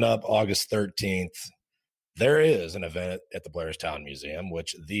 anyways, coming up August 13th, there is an event at the Blairstown Museum,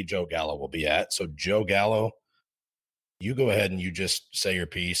 which the Joe Gallo will be at. So, Joe Gallo, you go ahead and you just say your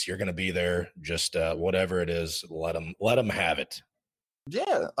piece. You're going to be there. Just whatever it is, let them have it.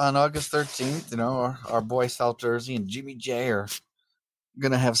 Yeah, on August 13th, our boy South Jersey and Jimmy J are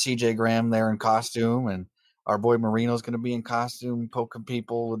going to have CJ Graham there in costume, and our boy Marino's going to be in costume, poking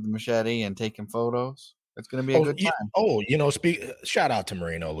people with the machete and taking photos. It's going to be a good time. Shout out to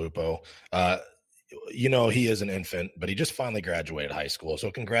Marino Lupo. He is an infant, but he just finally graduated high school. So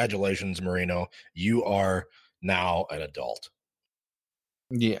congratulations, Marino. You are now an adult.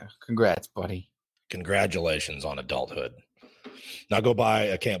 Yeah, congrats, buddy. Congratulations on adulthood. Now go buy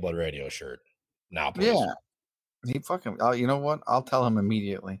a Camp Blood Radio shirt now, please. Yeah, he fucking. You know what? I'll tell him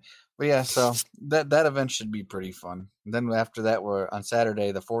immediately. But yeah, so that event should be pretty fun. And then after that, we're on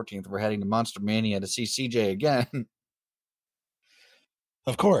Saturday the 14th. We're heading to Monster Mania to see CJ again.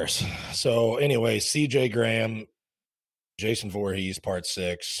 Of course. So anyway, CJ Graham, Jason Voorhees, part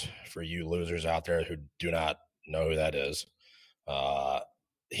 6. For you losers out there who do not know who that is,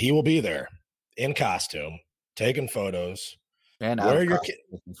 he will be there in costume, taking photos. And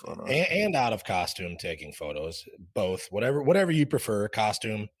out of costume taking photos, both, whatever you prefer,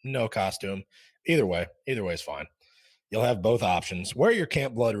 costume, no costume, either way is fine. You'll have both options. Wear your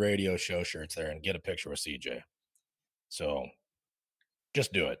Camp Blood Radio show shirts there and get a picture with CJ. So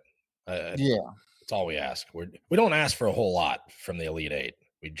just do it. Yeah, that's all we ask. We don't ask for a whole lot from the Elite 8.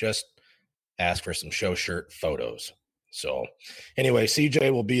 We just ask for some show shirt photos. So anyway,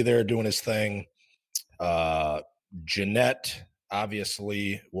 CJ will be there doing his thing. Jeanette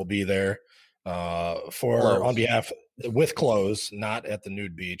obviously will be there on behalf with clothes, not at the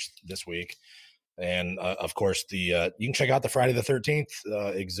nude beach this week. And of course, you can check out the Friday the 13th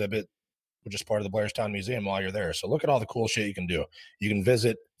exhibit, which is part of the Blairstown Museum while you're there. So look at all the cool shit you can do. You can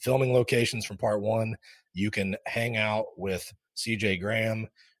visit filming locations from part 1. You can hang out with CJ Graham.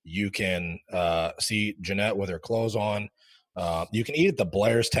 You can see Jeanette with her clothes on. You can eat at the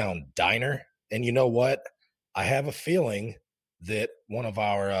Blairstown Diner. And you know what? I have a feeling that one of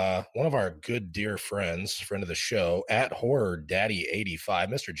our good dear friends, friend of the show, at Horror Daddy 85,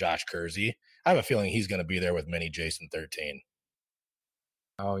 Mr. Josh Kersey, I have a feeling he's going to be there with Mini Jason 13.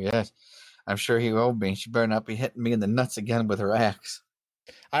 Oh yes, I'm sure he will be. She better not be hitting me in the nuts again with her axe.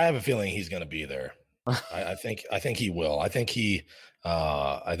 I have a feeling he's going to be there. I think he will. I think he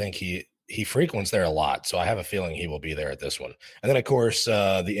frequents there a lot, so I have a feeling he will be there at this one. And then of course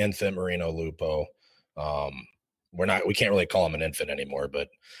the infant Marino Lupo. We can't really call him an infant anymore, but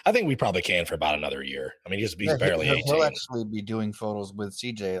I think we probably can for about another year. I mean, he's barely 18. He'll actually be doing photos with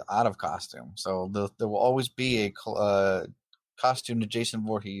CJ out of costume, so there will always be a costume to Jason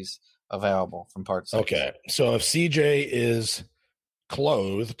Voorhees available from part 6. Okay, so if CJ is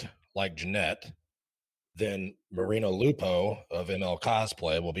clothed like Jeanette, then Marino Lupo of ML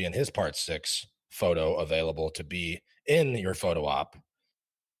Cosplay will be in his part 6 photo available to be in your photo op.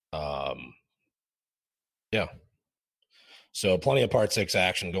 Yeah. So plenty of part 6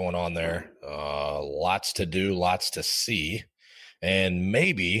 action going on there. Lots to do, lots to see. And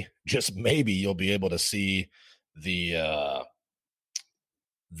maybe, just maybe, you'll be able to see the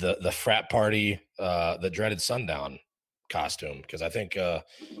frat party, the dreaded sundown costume, because I think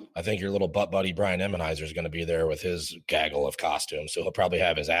your little butt buddy Brian Emenheiser is going to be there with his gaggle of costumes, so he'll probably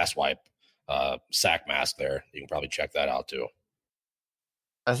have his ass wipe sack mask there. You can probably check that out too.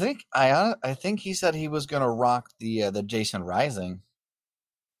 I think he said he was going to rock the Jason Rising.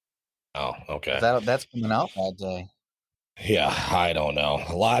 Oh, okay. That's coming out that day. Yeah, I don't know.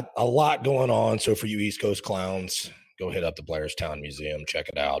 A lot going on. So for you East Coast clowns, go hit up the Blairstown Museum, check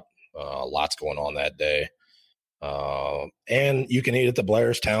it out. Lots going on that day. And you can eat at the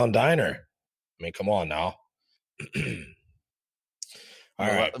Blairstown Diner. I mean, come on now. All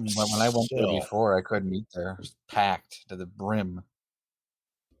right. When I went there before, I couldn't eat there. It was packed to the brim.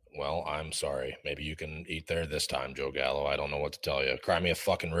 Well, I'm sorry. Maybe you can eat there this time, Joe Gallo. I don't know what to tell you. Cry me a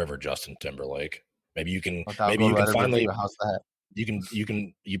fucking river, Justin Timberlake. Maybe you can. Maybe you can finally. How's that?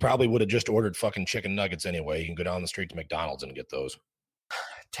 You probably would have just ordered fucking chicken nuggets anyway. You can go down the street to McDonald's and get those.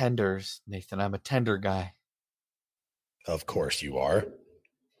 Tenders, Nathan. I'm a tender guy. Of course you are.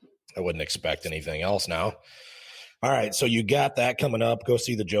 I wouldn't expect anything else now. All right, so you got that coming up. Go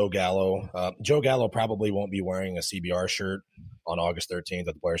see the Joe Gallo. Joe Gallo probably won't be wearing a CBR shirt on August 13th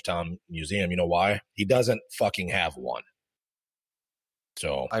at the Blairstown Museum. You know why? He doesn't fucking have one.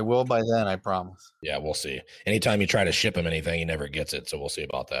 So I will by then, I promise. Yeah, we'll see. Anytime you try to ship him anything, he never gets it. So we'll see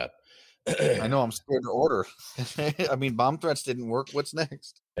about that. I know, I'm scared to order. I mean, bomb threats didn't work. What's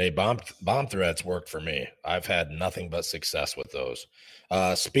next? Hey, bomb threats worked for me. I've had nothing but success with those.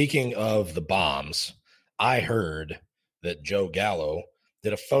 Speaking of the bombs, I heard that Joe Gallo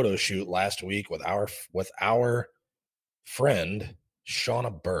did a photo shoot last week with our friend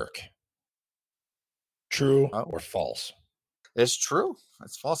Shauna Burke. True or false? It's true.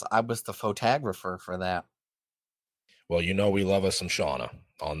 It's false. I was the photographer for that. Well, you know we love us some Shauna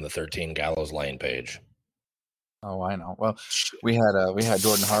on the 13 Gallows Lane page. Oh, I know. Well, we had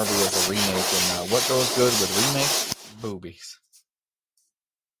Jordan Harvey as a remake, and what goes good with remakes? Boobies.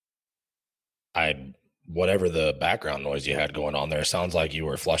 Whatever the background noise you had going on there sounds like you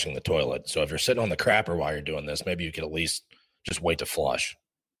were flushing the toilet. So if you're sitting on the crapper while you're doing this, maybe you could at least just wait to flush.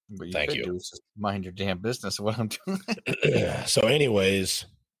 Thank you. Just mind your damn business of what I'm doing. So anyways,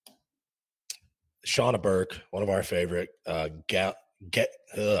 Shauna Burke, one of our favorite can't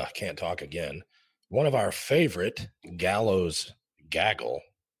talk again. One of our favorite Gallows gaggle.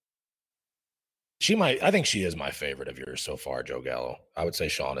 I think she is my favorite of yours so far, Joe Gallo. I would say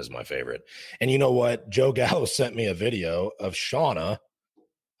Shauna is my favorite. And you know what? Joe Gallo sent me a video of Shauna.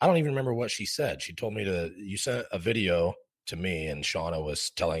 I don't even remember what she said. She told me you sent a video to me, and Shauna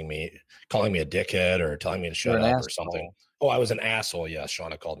was calling me a dickhead or telling me to shut up or something. Oh, I was an asshole. Yes,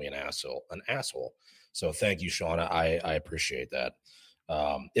 Shauna called me an asshole. So thank you, Shauna. I appreciate that.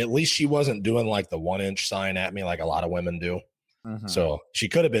 At least she wasn't doing like the 1-inch sign at me like a lot of women do. Mm-hmm. So she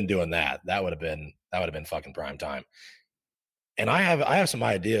could have been doing that. That would have been fucking prime time. And I have some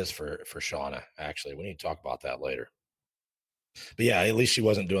ideas for Shauna, actually. We need to talk about that later. But yeah, at least she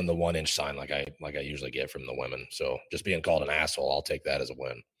wasn't doing the 1-inch sign like I usually get from the women. So just being called an asshole, I'll take that as a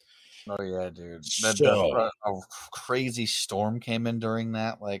win. Oh yeah, dude. A crazy storm came in during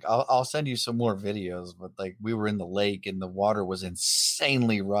that. Like I'll send you some more videos, but like we were in the lake and the water was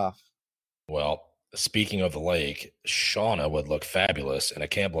insanely rough. Well, speaking of the lake, Shauna would look fabulous in a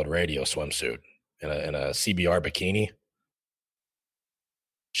Camp Blood Radio swimsuit, in a CBR bikini.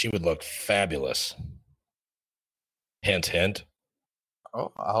 She would look fabulous. Hint, hint.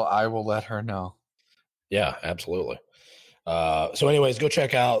 Oh, I will let her know. Yeah, absolutely. So anyways, go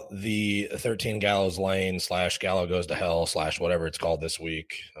check out the 13 Gallows Lane / Gallo Goes to Hell / whatever it's called this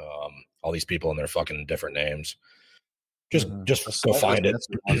week. All these people and their fucking different names. Just The go find it.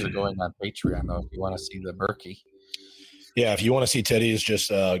 Ones are going on Patreon though. If you want to see the Berkey. Yeah, if you want to see titties, just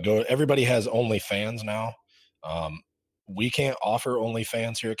go. Everybody has OnlyFans now. We can't offer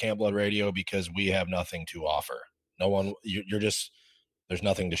OnlyFans here at Camp Blood Radio because we have nothing to offer. No one, you're just, there's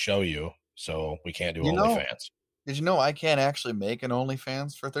nothing to show you, so we can't do OnlyFans. Did you know I can't actually make an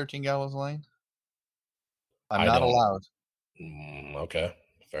OnlyFans for 13 Gallows Lane? I'm not allowed. Okay,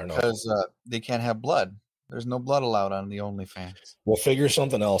 fair enough. Because they can't have blood. There's no blood allowed on the OnlyFans. We'll figure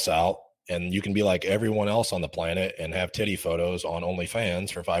something else out, and you can be like everyone else on the planet and have titty photos on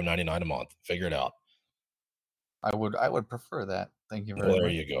OnlyFans for $5.99 a month. Figure it out. I would prefer that. Thank you very much. There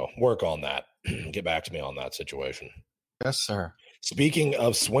you go. Work on that. Get back to me on that situation. Yes, sir. Speaking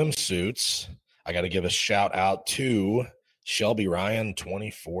of swimsuits, I got to give a shout out to Shelby Ryan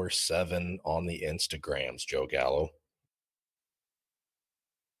 24/7 on the Instagrams, Joe Gallo.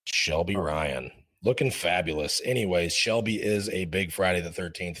 Shelby Ryan looking fabulous. Anyways, Shelby is a big Friday the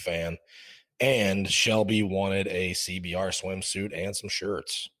 13th fan, and Shelby wanted a CBR swimsuit and some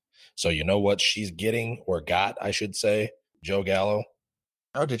shirts. So you know what she's getting, or got, I should say, Joe Gallo?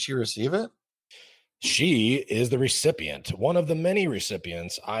 Oh, did she receive it? She is the recipient, one of the many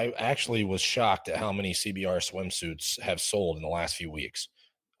recipients. I actually was shocked at how many CBR swimsuits have sold in the last few weeks.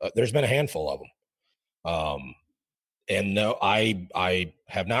 There's been a handful of them. And no, I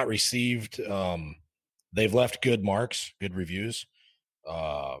have not received, they've left good marks, good reviews,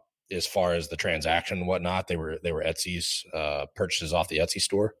 as far as the transaction and whatnot. They were Etsy's purchases off the Etsy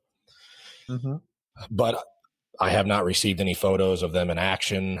store. Mm-hmm. But I have not received any photos of them in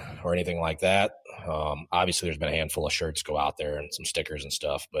action or anything like that. Obviously, there's been a handful of shirts go out there and some stickers and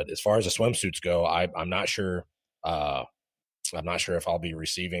stuff. But as far as the swimsuits go, I'm not sure. I'm not sure if I'll be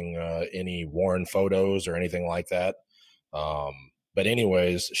receiving any worn photos or anything like that. But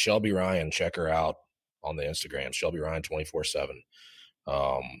anyways, Shelby Ryan, check her out on the Instagram, Shelby Ryan 24/7.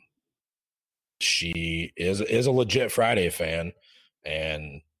 She is a legit Friday fan,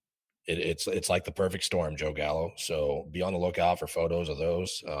 and it's like the perfect storm, Joe Gallo. So be on the lookout for photos of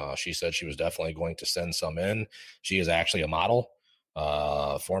those. She said she was definitely going to send some in. She is actually a model,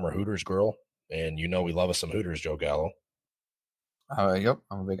 former Hooters girl, and you know we love us some Hooters, Joe Gallo. Yep,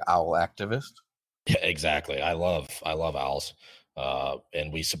 I'm a big owl activist. Yeah, exactly. I love owls,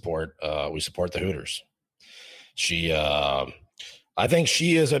 and we support the Hooters. She, I think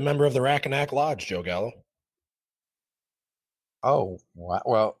she is a member of the Rackenack Lodge, Joe Gallo. Oh,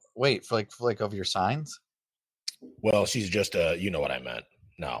 well, wait, for like of your signs? Well, she's just you know what I meant.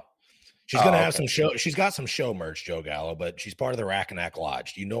 No, she's gonna have some show. She's got some show merch, Joe Gallo, but she's part of the Rackenack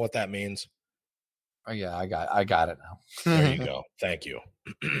Lodge. Do you know what that means? Oh yeah, I got it now. There you go. Thank you.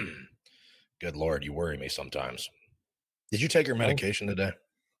 Good Lord, you worry me sometimes. Did you take your medication today?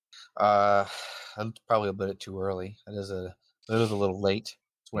 Probably a bit too early. It is a little late.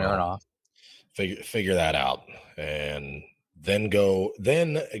 It's wearing off. Figure that out, and then go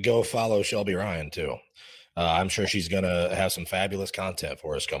follow Shelby Ryan too. I'm sure she's gonna have some fabulous content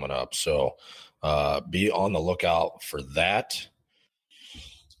for us coming up. So be on the lookout for that.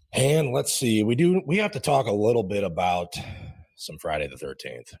 And let's see, we have to talk a little bit about some Friday the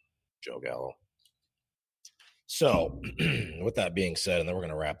 13th, Joe Gallo. So with that being said, and then we're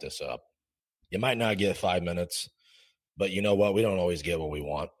going to wrap this up. You might not get 5 minutes, but you know what? We don't always get what we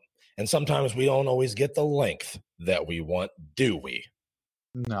want. And sometimes we don't always get the length that we want, do we?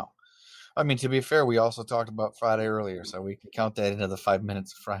 No. I mean, to be fair, we also talked about Friday earlier, so we can count that into the 5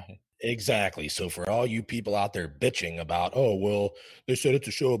 minutes of Friday. Exactly. So for all you people out there bitching about, oh, well, they said it's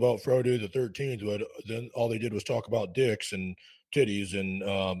a show about Friday the 13th, but then all they did was talk about dicks and titties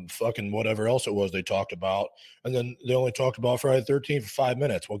and fucking whatever else it was they talked about. And then they only talked about Friday the 13th for 5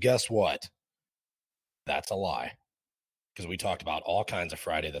 minutes. Well, guess what? That's a lie. Because we talked about all kinds of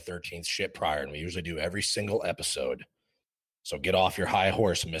Friday the 13th shit prior, and we usually do every single episode. So get off your high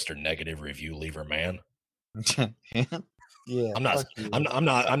horse, Mr. Negative Review Lever Man. Yeah. I'm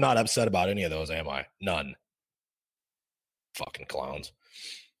not upset about any of those, am I? None. Fucking clowns.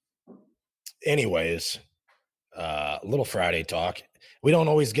 Anyways, little Friday talk. We don't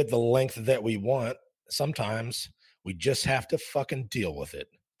always get the length that we want. Sometimes we just have to fucking deal with it.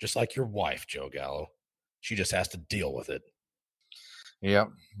 Just like your wife, Joe Gallo. She just has to deal with it. Yep.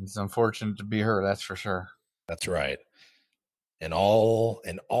 It's unfortunate to be her, that's for sure. That's right. And all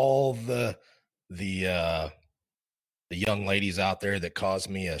the young ladies out there that caused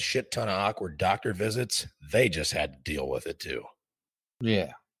me a shit ton of awkward doctor visits, they just had to deal with it too.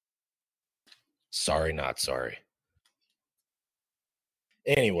 Yeah. Sorry, not sorry.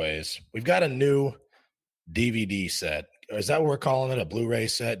 Anyways, we've got a new DVD set. Is that what we're calling it? A Blu-ray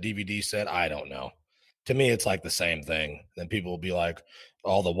set, DVD set? I don't know. To me, it's like the same thing. Then people will be like,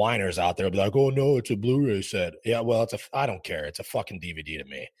 all the whiners out there will be like, oh, no, it's a Blu-ray set. Yeah, well, I don't care. It's a fucking DVD to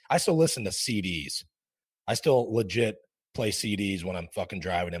me. I still listen to CDs. I still legit play CDs when I'm fucking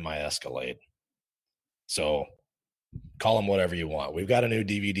driving in my Escalade. So call them whatever you want. We've got a new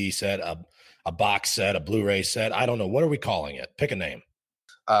DVD set, a box set, a Blu-ray set. I don't know. What are we calling it? Pick a name.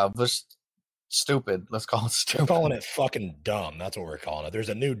 Just stupid. Let's call it stupid. We're calling it fucking dumb. That's what we're calling it. There's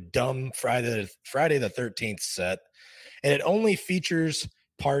a new dumb Friday the 13th set, and it only features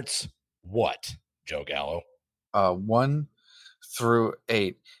parts what, Joe Gallo? 1 through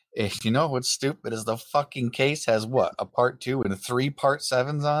 8. If you know what's stupid is the fucking case has what? A part 2 and 3 part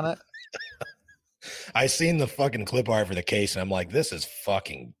 7s on it? I seen the fucking clip art for the case, and I'm like, this is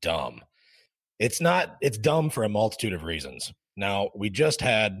fucking dumb. It's dumb for a multitude of reasons. Now, we just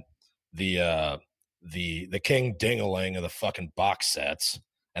had the king ding-a-ling of the fucking box sets,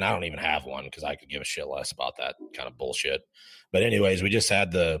 and I don't even have one because I could give a shit less about that kind of bullshit. But anyways, we just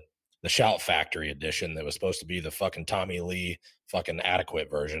had the Shout Factory edition that was supposed to be the fucking Tommy Lee fucking adequate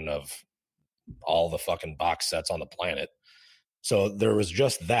version of all the fucking box sets on the planet. So there was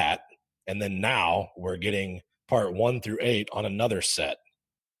just that, and then now we're getting part 1 through 8 on another set.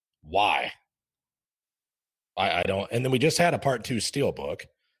 Why? I don't. And then we just had a part 2 steelbook.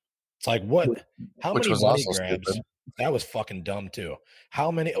 It's like, what? How Which many was money also grabs? stupid. That was fucking dumb too. How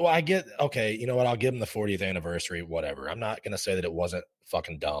many? Well, I get, okay, you know what? I'll give them the 40th anniversary, whatever. I'm not going to say that it wasn't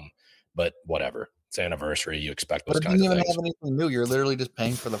fucking dumb, but whatever. It's anniversary. You expect those But it kinds didn't of even things. have anything new. You're literally just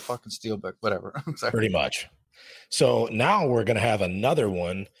paying for the fucking steelbook, whatever. Sorry. Pretty much. So now we're going to have another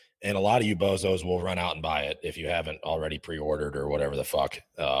one, and a lot of you bozos will run out and buy it if you haven't already pre-ordered or whatever the fuck.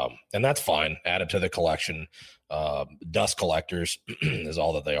 And that's fine. Add it to the collection. Dust collectors is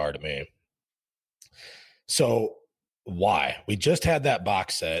all that they are to me. So why? We just had that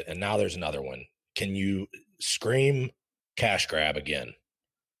box set, and now there's another one. Can you scream cash grab again?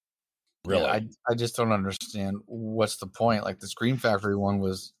 Really? Yeah, I just don't understand what's the point. Like the Scream Factory one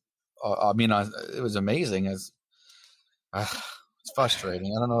was, it was amazing. It's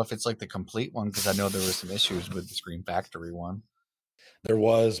frustrating. I don't know if it's like the complete one because I know there were some issues with the Scream Factory one. There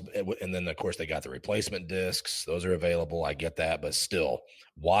was, and then of course they got the replacement discs. Those are available. I get that, but still,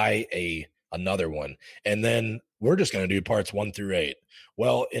 why another one? And then we're just going to do parts 1 through 8.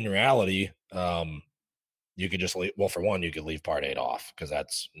 Well, in reality, you could just leave. Well, for one, you could leave part 8 off because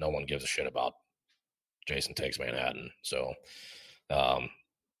that's, no one gives a shit about Jason Takes Manhattan. So,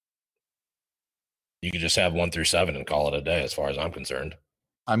 you could just have 1 through 7 and call it a day, as far as I'm concerned.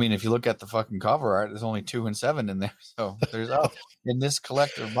 I mean, if you look at the fucking cover art, there's only 2 and 7 in there. So there's in this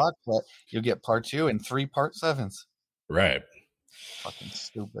collector box set, you'll get part 2 and 3 part 7s. Right. Fucking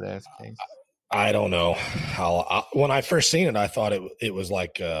stupid ass case. I don't know how. When I first seen it, I thought it was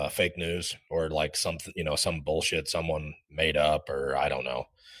like fake news or like something, some bullshit someone made up, or I don't know.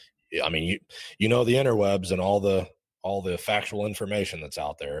 I mean, you know the interwebs and all the factual information that's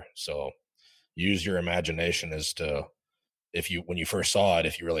out there. So use your imagination as to when you first saw it,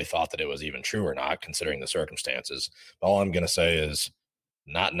 if you really thought that it was even true or not, considering the circumstances. All I'm going to say is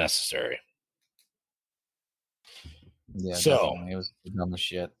not necessary. Yeah. So definitely. It was dumb as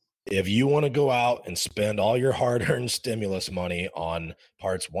shit. If you want to go out and spend all your hard-earned stimulus money on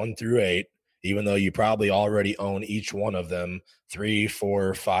parts 1 through 8, even though you probably already own each one of them 3,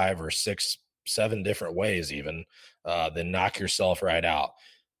 4, 5, or 6, 7 different ways even, then knock yourself right out.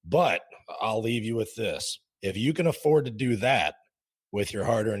 But I'll leave you with this. If you can afford to do that with your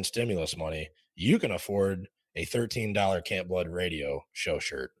hard-earned stimulus money, you can afford a $13 Camp Blood Radio show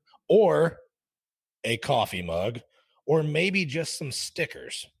shirt or a coffee mug, or maybe just some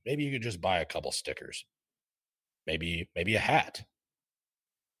stickers. Maybe you could just buy a couple stickers. Maybe a hat.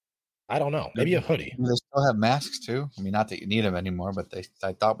 I don't know. Maybe a hoodie. They still have masks too. I mean, not that you need them anymore, but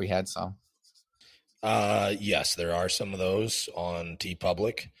I thought we had some. Yes, there are some of those on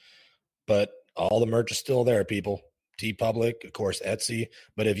TeePublic, but all the merch is still there, people. TeePublic, of course, Etsy.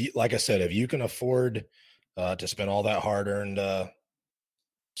 But like I said, if you can afford to spend all that hard-earned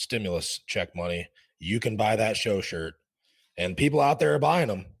stimulus check money, you can buy that show shirt, and people out there are buying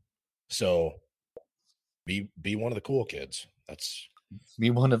them. So be one of the cool kids. Be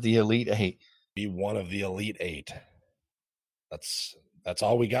one of the Elite 8. Be one of the Elite 8. That's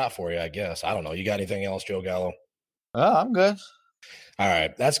all we got for you, I guess. I don't know. You got anything else, Joe Gallo? Oh, I'm good. All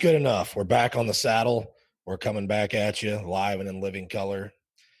right. That's good enough. We're back on the saddle. We're coming back at you live and in living color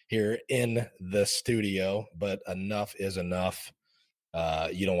here in the studio, but enough is enough.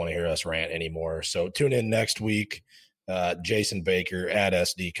 You don't want to hear us rant anymore. So tune in next week. Jason Baker at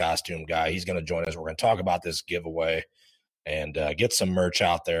SD Costume Guy. He's going to join us. We're going to talk about this giveaway and get some merch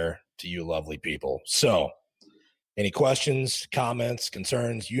out there to you lovely people. So any questions, comments,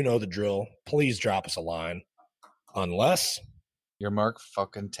 concerns, you know the drill. Please drop us a line. Unless you're Mark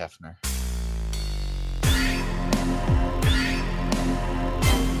fucking Tefner.